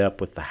meet up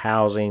with the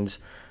housings.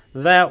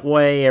 That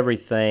way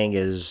everything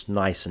is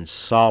nice and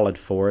solid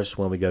for us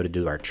when we go to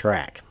do our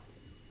track.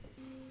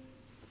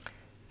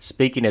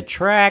 Speaking of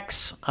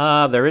tracks,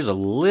 there is a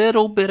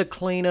little bit of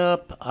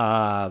cleanup.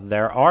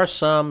 There are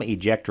some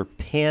ejector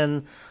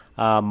pin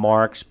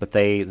marks, but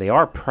they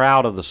are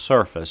proud of the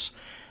surface.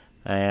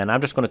 And I'm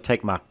just going to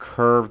take my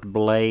curved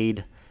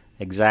blade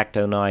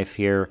X-Acto knife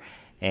here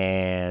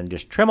and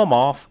just trim them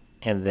off,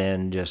 and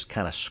then just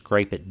kind of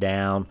scrape it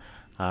down.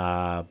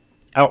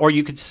 Or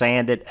you could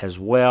sand it as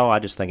well. I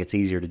just think it's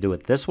easier to do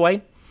it this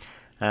way.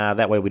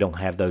 That way we don't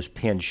have those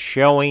pins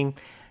showing.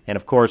 And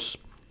of course,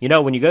 you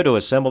know, when you go to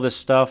assemble this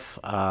stuff,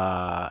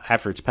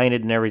 after it's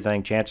painted and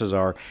everything, chances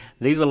are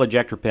these little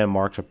ejector pin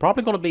marks are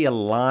probably going to be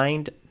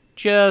aligned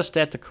just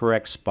at the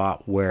correct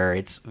spot where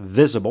it's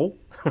visible.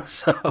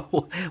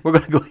 So we're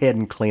going to go ahead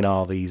and clean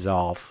all these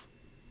off.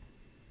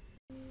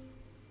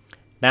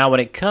 Now,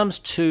 when it comes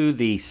to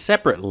the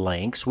separate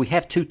links, we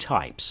have two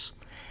types.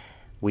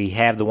 We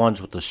have the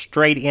ones with the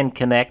straight end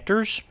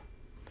connectors,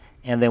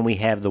 and then we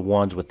have the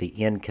ones with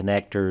the end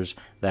connectors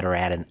that are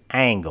at an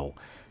angle.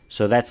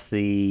 So that's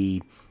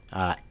the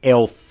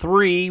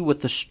L3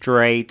 with the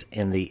straight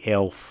and the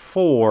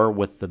L4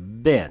 with the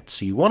bent.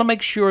 So you want to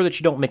make sure that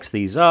you don't mix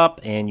these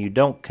up and you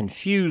don't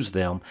confuse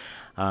them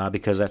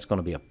because that's going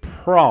to be a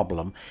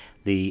problem.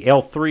 The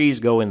L3s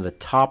go in the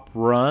top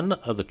run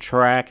of the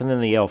track, and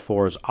then the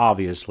L4s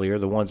obviously are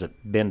the ones that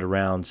bend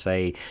around,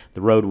 say,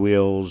 the road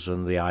wheels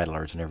and the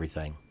idlers and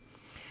everything.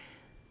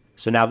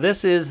 So now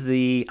this is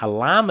the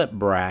alignment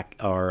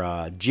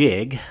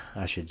jig,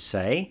 I should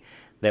say,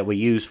 that we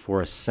use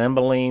for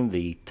assembling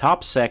the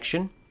top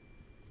section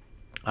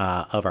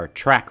of our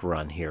track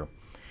run here.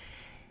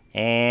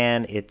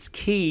 And it's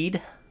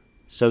keyed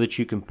so that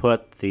you can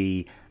put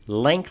the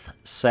length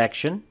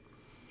section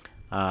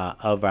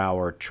of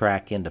our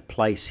track into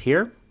place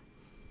here.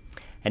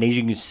 And as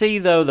you can see,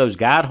 though, those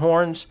guide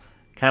horns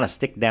kind of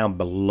stick down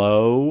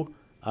below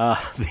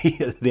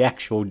the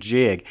actual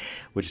jig,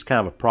 which is kind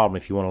of a problem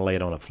if you want to lay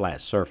it on a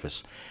flat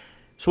surface.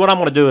 So what I'm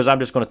going to do is I'm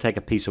just going to take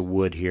a piece of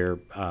wood here,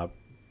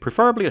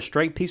 preferably a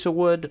straight piece of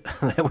wood.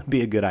 That would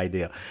be a good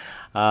idea.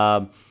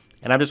 And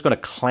I'm just going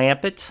to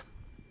clamp it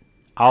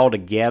all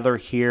together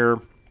here.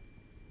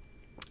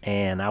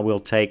 And I will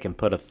take and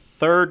put a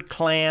third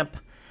clamp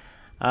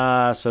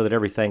so that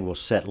everything will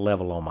set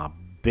level on my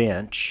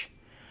bench.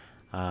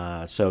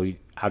 So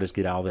I'll just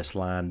get all this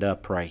lined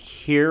up right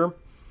here.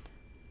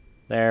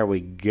 There we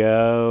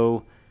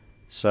go.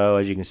 So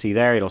as you can see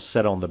there, it'll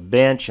set on the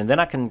bench, and then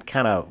I can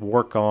kind of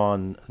work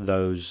on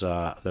those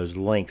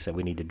links that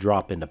we need to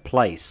drop into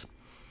place.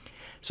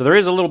 So there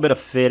is a little bit of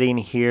fitting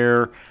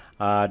here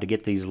to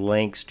get these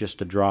links just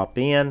to drop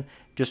in.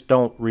 Just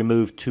don't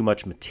remove too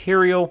much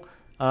material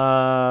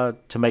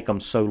to make them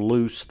so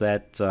loose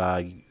that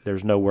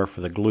there's nowhere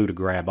for the glue to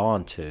grab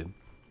onto.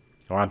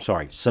 Or I'm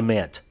sorry,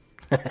 cement.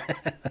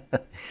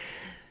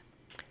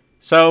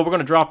 So we're going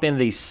to drop in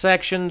these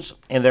sections,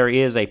 and there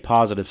is a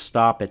positive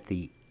stop at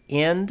the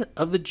end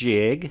of the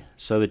jig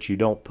so that you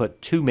don't put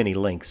too many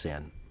links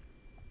in.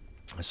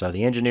 So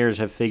the engineers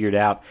have figured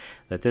out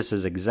that this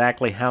is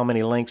exactly how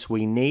many links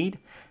we need,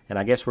 and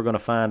I guess we're going to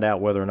find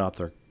out whether or not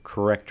they're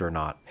correct or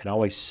not. It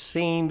always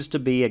seems to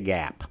be a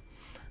gap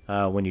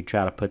when you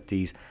try to put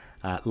these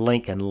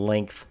link and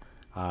length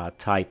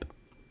type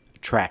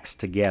tracks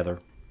together.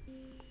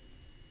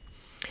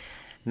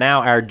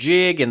 Now our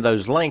jig and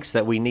those links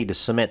that we need to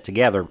cement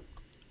together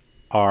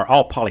are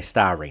all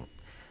polystyrene.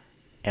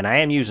 And I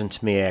am using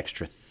Tamiya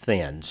Extra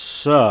thin.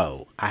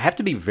 So I have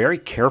to be very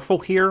careful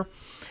here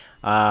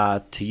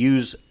to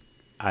use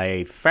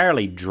a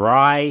fairly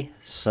dry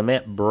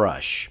cement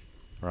brush.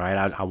 Right,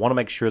 I want to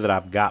make sure that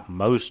I've got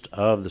most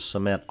of the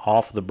cement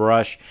off the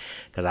brush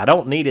because I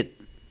don't need it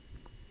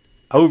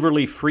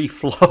overly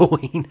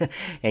free-flowing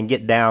and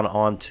get down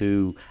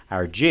onto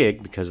our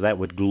jig, because that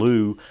would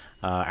glue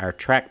our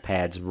track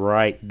pads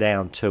right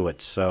down to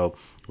it. So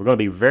we're going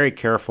to be very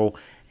careful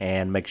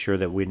and make sure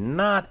that we're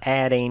not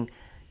adding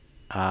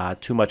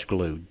too much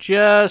glue.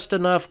 Just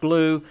enough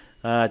glue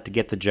to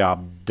get the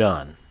job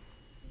done.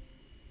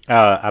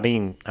 I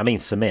mean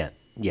cement.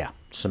 Yeah,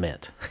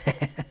 cement.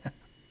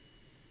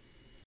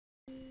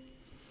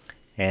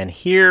 And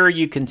here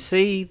you can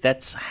see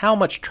that's how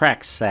much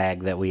track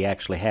sag that we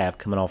actually have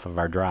coming off of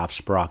our drive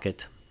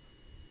sprocket.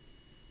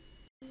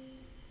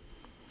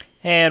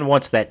 And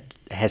once that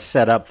has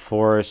set up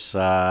for us,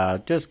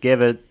 just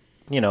give it,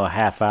 a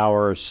half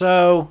hour or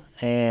so,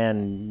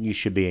 and you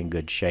should be in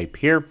good shape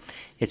here.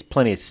 It's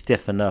plenty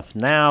stiff enough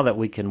now that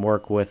we can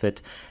work with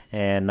it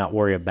and not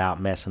worry about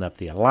messing up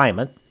the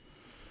alignment.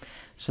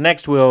 So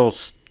next we'll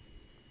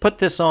put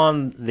this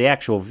on the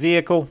actual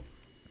vehicle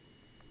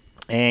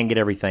and get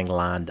everything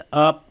lined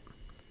up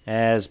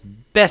as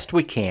best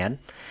we can.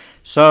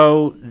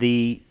 So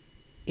the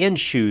end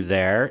shoe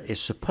there is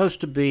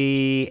supposed to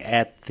be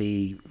at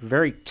the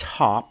very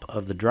top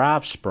of the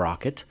drive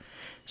sprocket.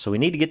 So we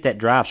need to get that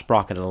drive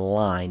sprocket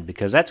aligned,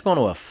 because that's going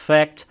to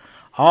affect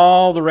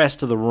all the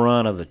rest of the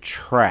run of the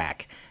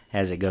track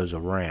as it goes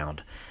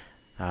around.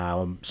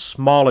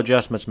 Small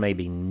adjustments may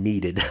be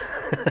needed.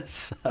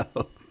 So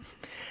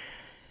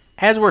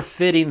as we're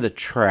fitting the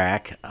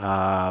track,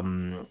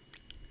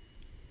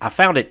 I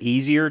found it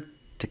easier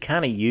to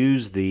kind of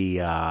use the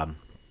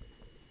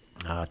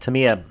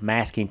Tamiya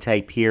masking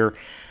tape here.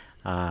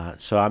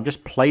 So I'm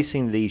just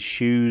placing these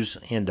shoes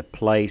into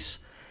place,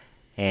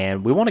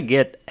 and we want to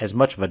get as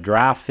much of a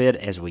dry fit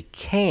as we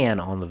can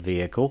on the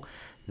vehicle.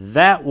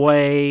 That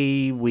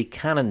way we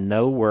kind of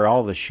know where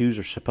all the shoes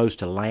are supposed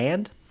to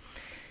land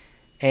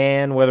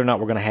and whether or not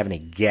we're going to have any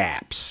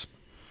gaps.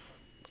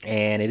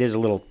 And it is a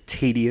little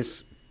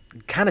tedious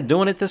kind of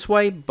doing it this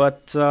way,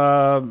 but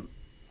the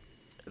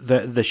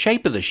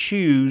shape of the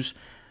shoes,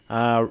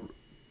 or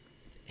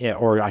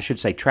I should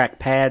say track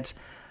pads,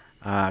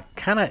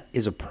 kind of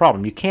is a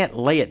problem. You can't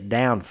lay it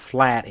down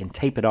flat and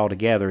tape it all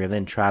together and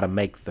then try to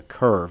make the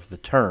curve, the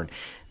turn.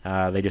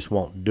 They just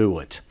won't do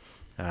it.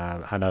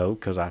 I know,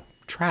 because I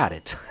tried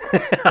it.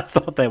 I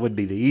thought that would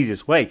be the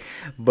easiest way,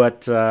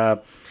 but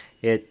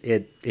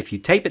if you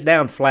tape it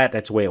down flat,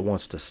 that's the way it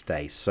wants to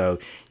stay. So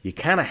you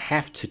kind of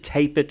have to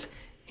tape it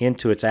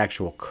into its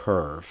actual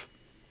curve.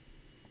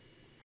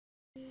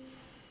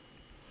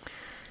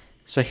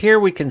 So here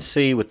we can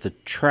see with the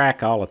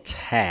track all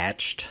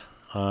attached,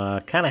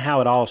 kind of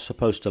how it all is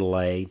supposed to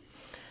lay.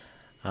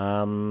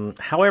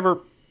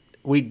 However,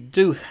 we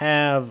do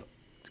have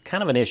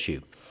kind of an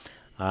issue.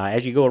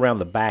 As you go around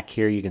the back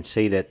here, you can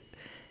see that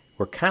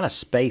we're kind of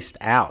spaced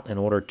out in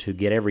order to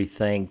get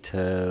everything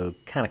to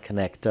kind of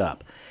connect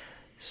up.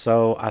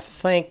 So I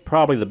think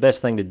probably the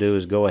best thing to do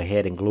is go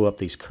ahead and glue up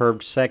these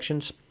curved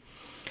sections.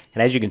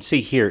 And as you can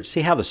see here,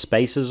 see how the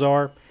spaces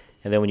are?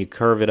 And then when you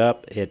curve it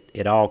up,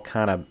 it all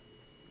kind of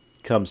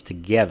comes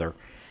together.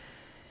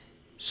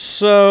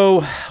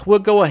 So we'll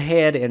go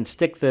ahead and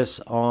stick this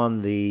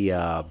on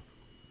the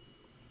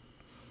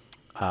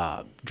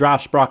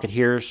drive sprocket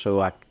here,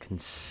 so I can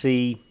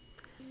see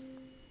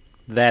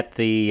that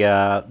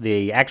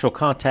the actual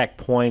contact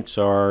points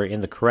are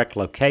in the correct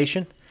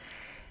location,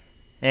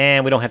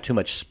 and we don't have too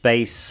much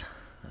space,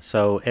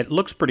 so it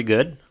looks pretty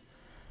good.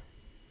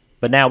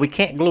 But now we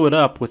can't glue it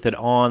up with it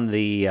on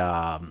the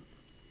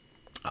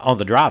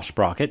drive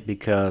sprocket,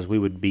 because we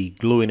would be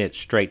gluing it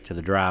straight to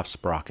the drive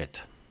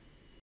sprocket.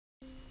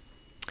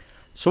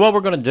 So what we're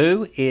going to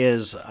do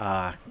is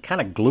kind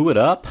of glue it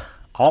up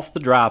off the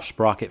drive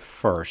sprocket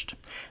first.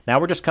 Now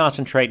we're just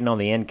concentrating on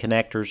the end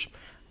connectors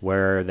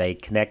where they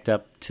connect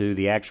up to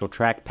the actual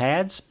track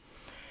pads,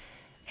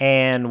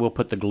 and we'll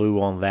put the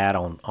glue on that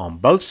on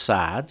both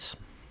sides,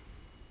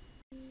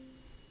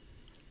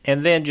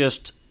 and then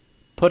just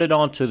put it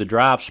onto the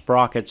drive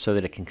sprocket so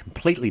that it can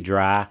completely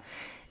dry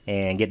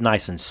and get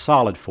nice and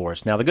solid for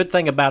us. Now the good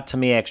thing about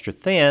Tamiya Extra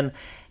Thin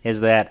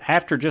is that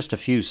after just a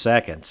few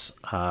seconds,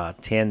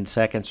 10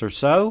 seconds or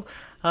so,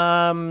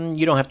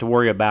 you don't have to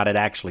worry about it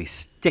actually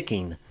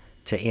sticking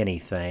to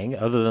anything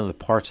other than the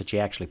parts that you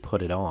actually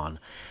put it on.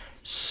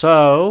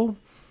 So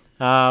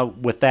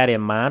with that in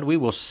mind, we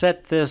will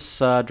set this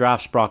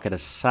drive sprocket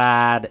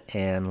aside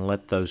and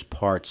let those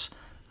parts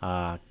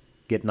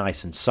get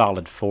nice and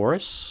solid for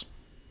us.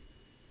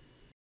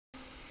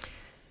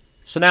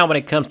 So now when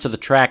it comes to the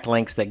track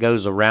links that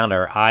goes around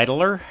our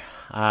idler,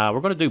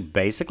 we're going to do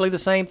basically the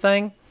same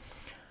thing.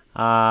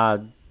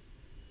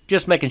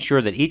 Just making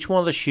sure that each one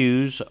of the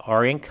shoes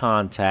are in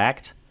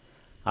contact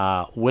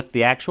with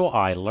the actual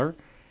idler,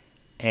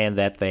 and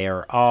that they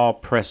are all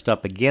pressed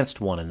up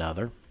against one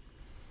another.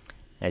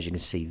 As you can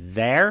see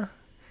there,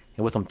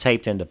 and with them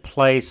taped into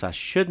place, I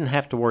shouldn't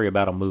have to worry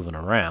about them moving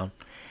around.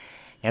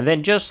 And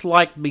then just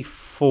like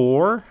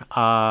before,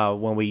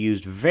 when we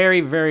used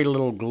very, very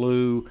little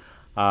glue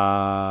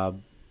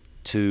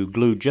to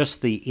glue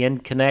just the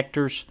end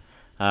connectors,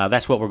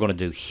 that's what we're going to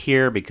do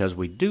here, because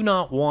we do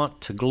not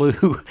want to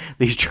glue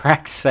these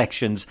track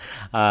sections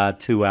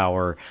to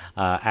our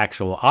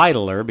actual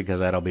idler, because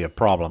that'll be a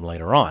problem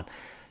later on.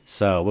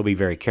 So we'll be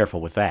very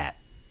careful with that.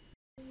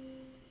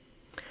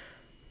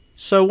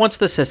 So once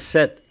this is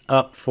set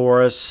up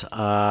for us,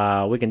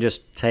 we can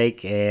just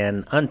take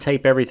and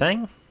untape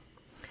everything,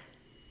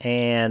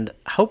 and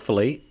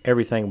hopefully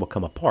everything will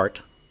come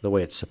apart the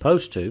way it's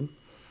supposed to.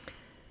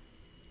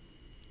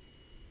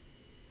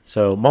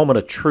 So moment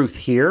of truth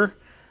here,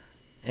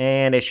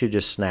 and it should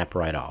just snap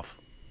right off.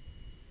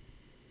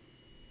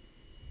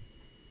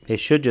 It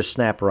should just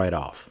snap right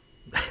off.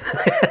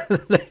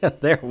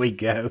 There we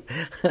go.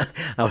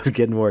 I was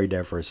getting worried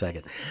there for a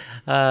second.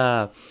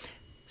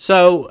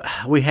 So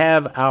we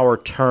have our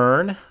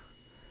turn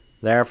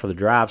there for the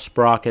drive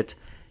sprocket,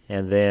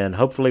 and then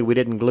hopefully we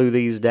didn't glue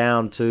these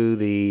down to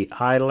the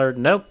idler.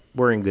 Nope,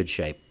 we're in good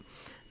shape.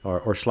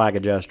 Or slag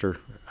adjuster,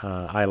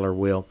 idler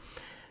wheel.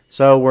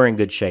 So we're in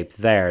good shape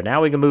there.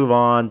 Now we can move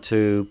on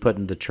to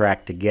putting the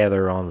track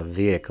together on the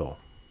vehicle.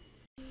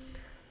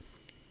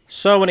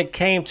 So when it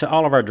came to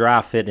all of our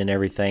drive fit and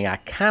everything, I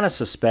kind of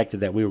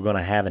suspected that we were going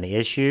to have an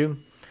issue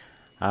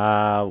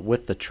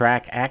with the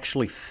track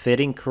actually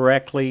fitting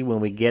correctly when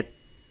we get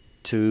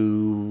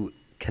to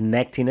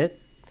connecting it.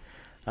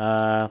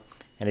 And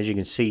as you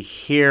can see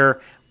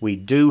here, we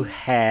do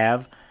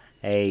have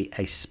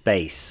a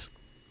space.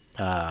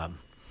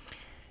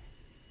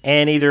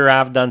 And either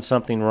I've done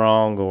something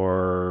wrong,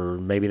 or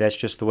maybe that's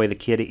just the way the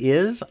kit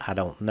is. I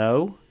don't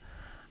know.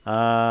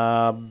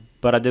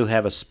 But I do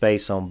have a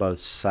space on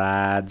both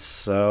sides,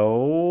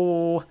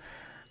 so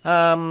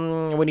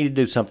we need to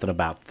do something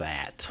about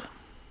that.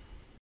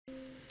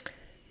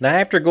 Now,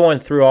 after going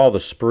through all the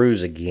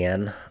sprues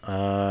again,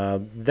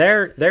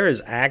 there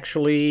is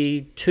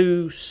actually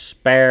 2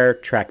 spare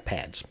track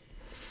pads.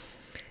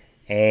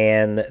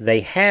 And they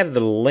have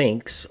the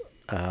links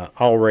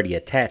already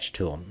attached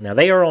to them. Now,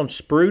 they are on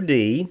sprue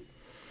D,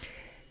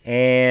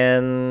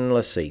 and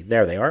let's see,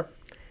 there they are.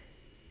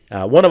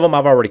 One of them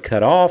I've already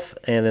cut off,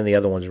 and then the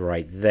other one's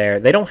right there.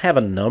 They don't have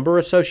a number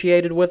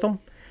associated with them,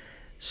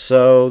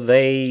 so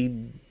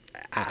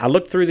I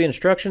looked through the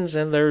instructions,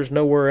 and there's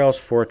nowhere else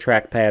for a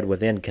trackpad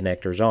with end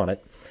connectors on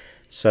it.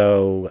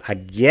 So I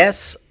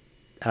guess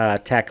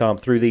TAKOM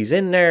threw these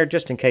in there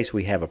just in case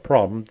we have a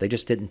problem. They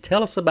just didn't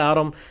tell us about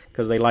them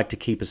because they like to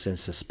keep us in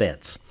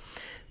suspense.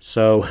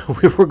 So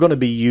we're going to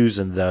be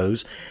using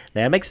those.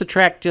 Now, it makes the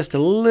track just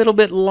a little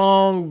bit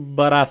long,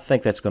 but I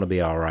think that's going to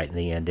be all right in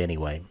the end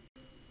anyway.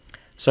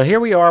 So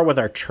here we are with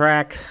our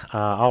track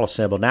all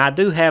assembled. Now, I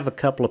do have a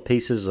couple of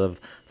pieces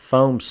of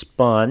foam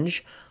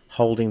sponge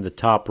holding the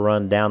top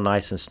run down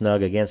nice and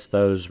snug against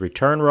those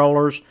return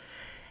rollers.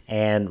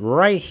 And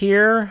right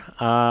here,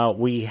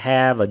 we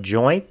have a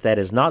joint that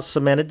is not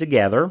cemented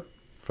together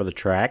for the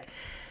track.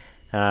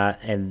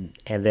 And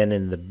then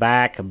in the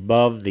back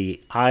above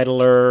the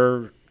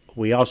idler,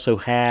 we also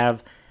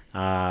have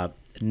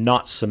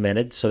not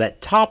cemented. So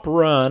that top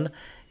run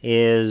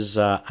is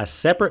a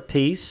separate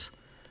piece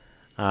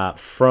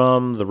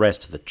from the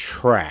rest of the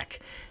track.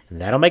 And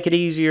that'll make it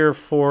easier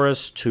for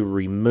us to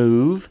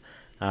remove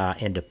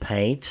and to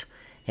paint.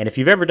 And if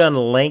you've ever done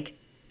link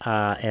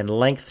and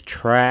length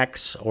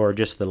tracks, or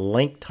just the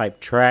link type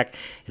track,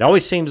 it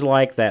always seems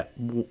like that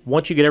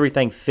once you get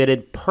everything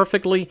fitted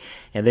perfectly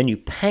and then you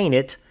paint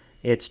it,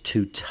 it's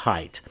too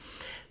tight.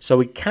 So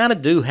we kind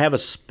of do have a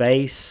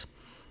space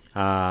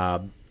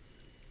around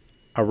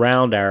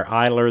our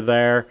idler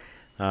there,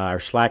 our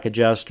slack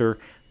adjuster,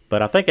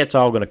 but I think it's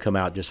all going to come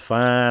out just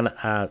fine.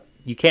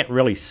 You can't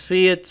really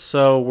see it,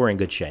 so we're in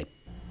good shape.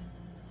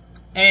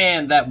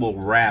 And that will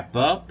wrap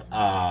up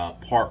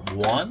part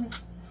 1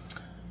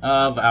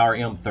 of our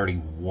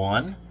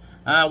M31.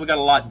 We got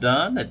a lot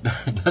done. It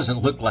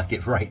doesn't look like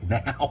it right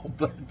now,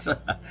 but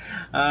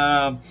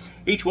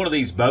each one of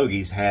these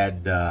bogies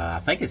had, I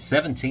think it's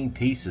 17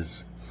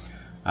 pieces.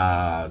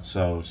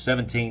 So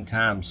 17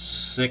 times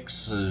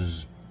 6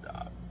 is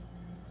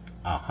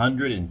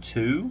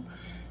 102,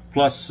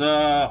 plus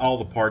all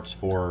the parts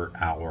for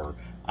our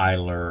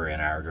idler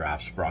and our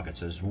drive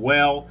sprockets as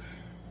well.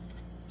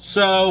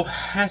 So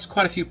that's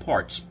quite a few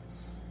parts.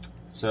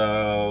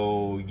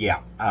 So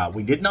yeah,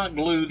 we did not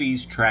glue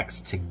these tracks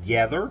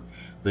together.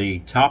 The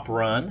top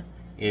run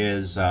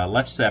is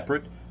left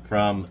separate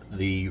from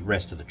the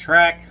rest of the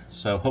track,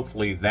 so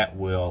hopefully that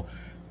will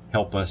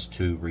help us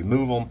to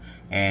remove them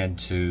and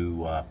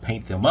to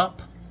paint them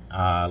up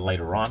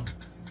later on.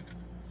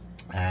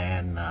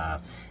 And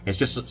it's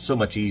just so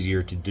much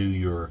easier to do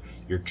your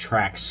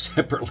tracks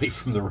separately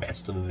from the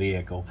rest of the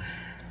vehicle.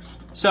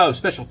 So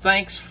special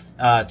thanks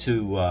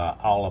to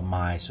all of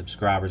my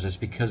subscribers. It's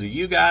because of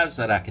you guys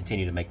that I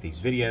continue to make these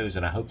videos,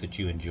 and I hope that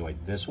you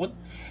enjoyed this one.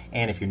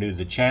 And if you're new to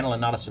the channel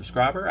and not a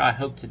subscriber, I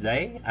hope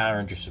today I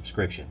earned your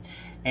subscription.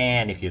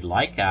 And if you'd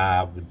like,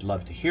 I would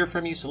love to hear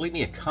from you, so leave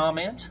me a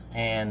comment,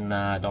 and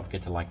don't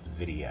forget to like the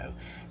video.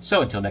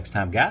 So until next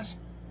time, guys,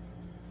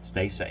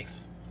 Stay safe.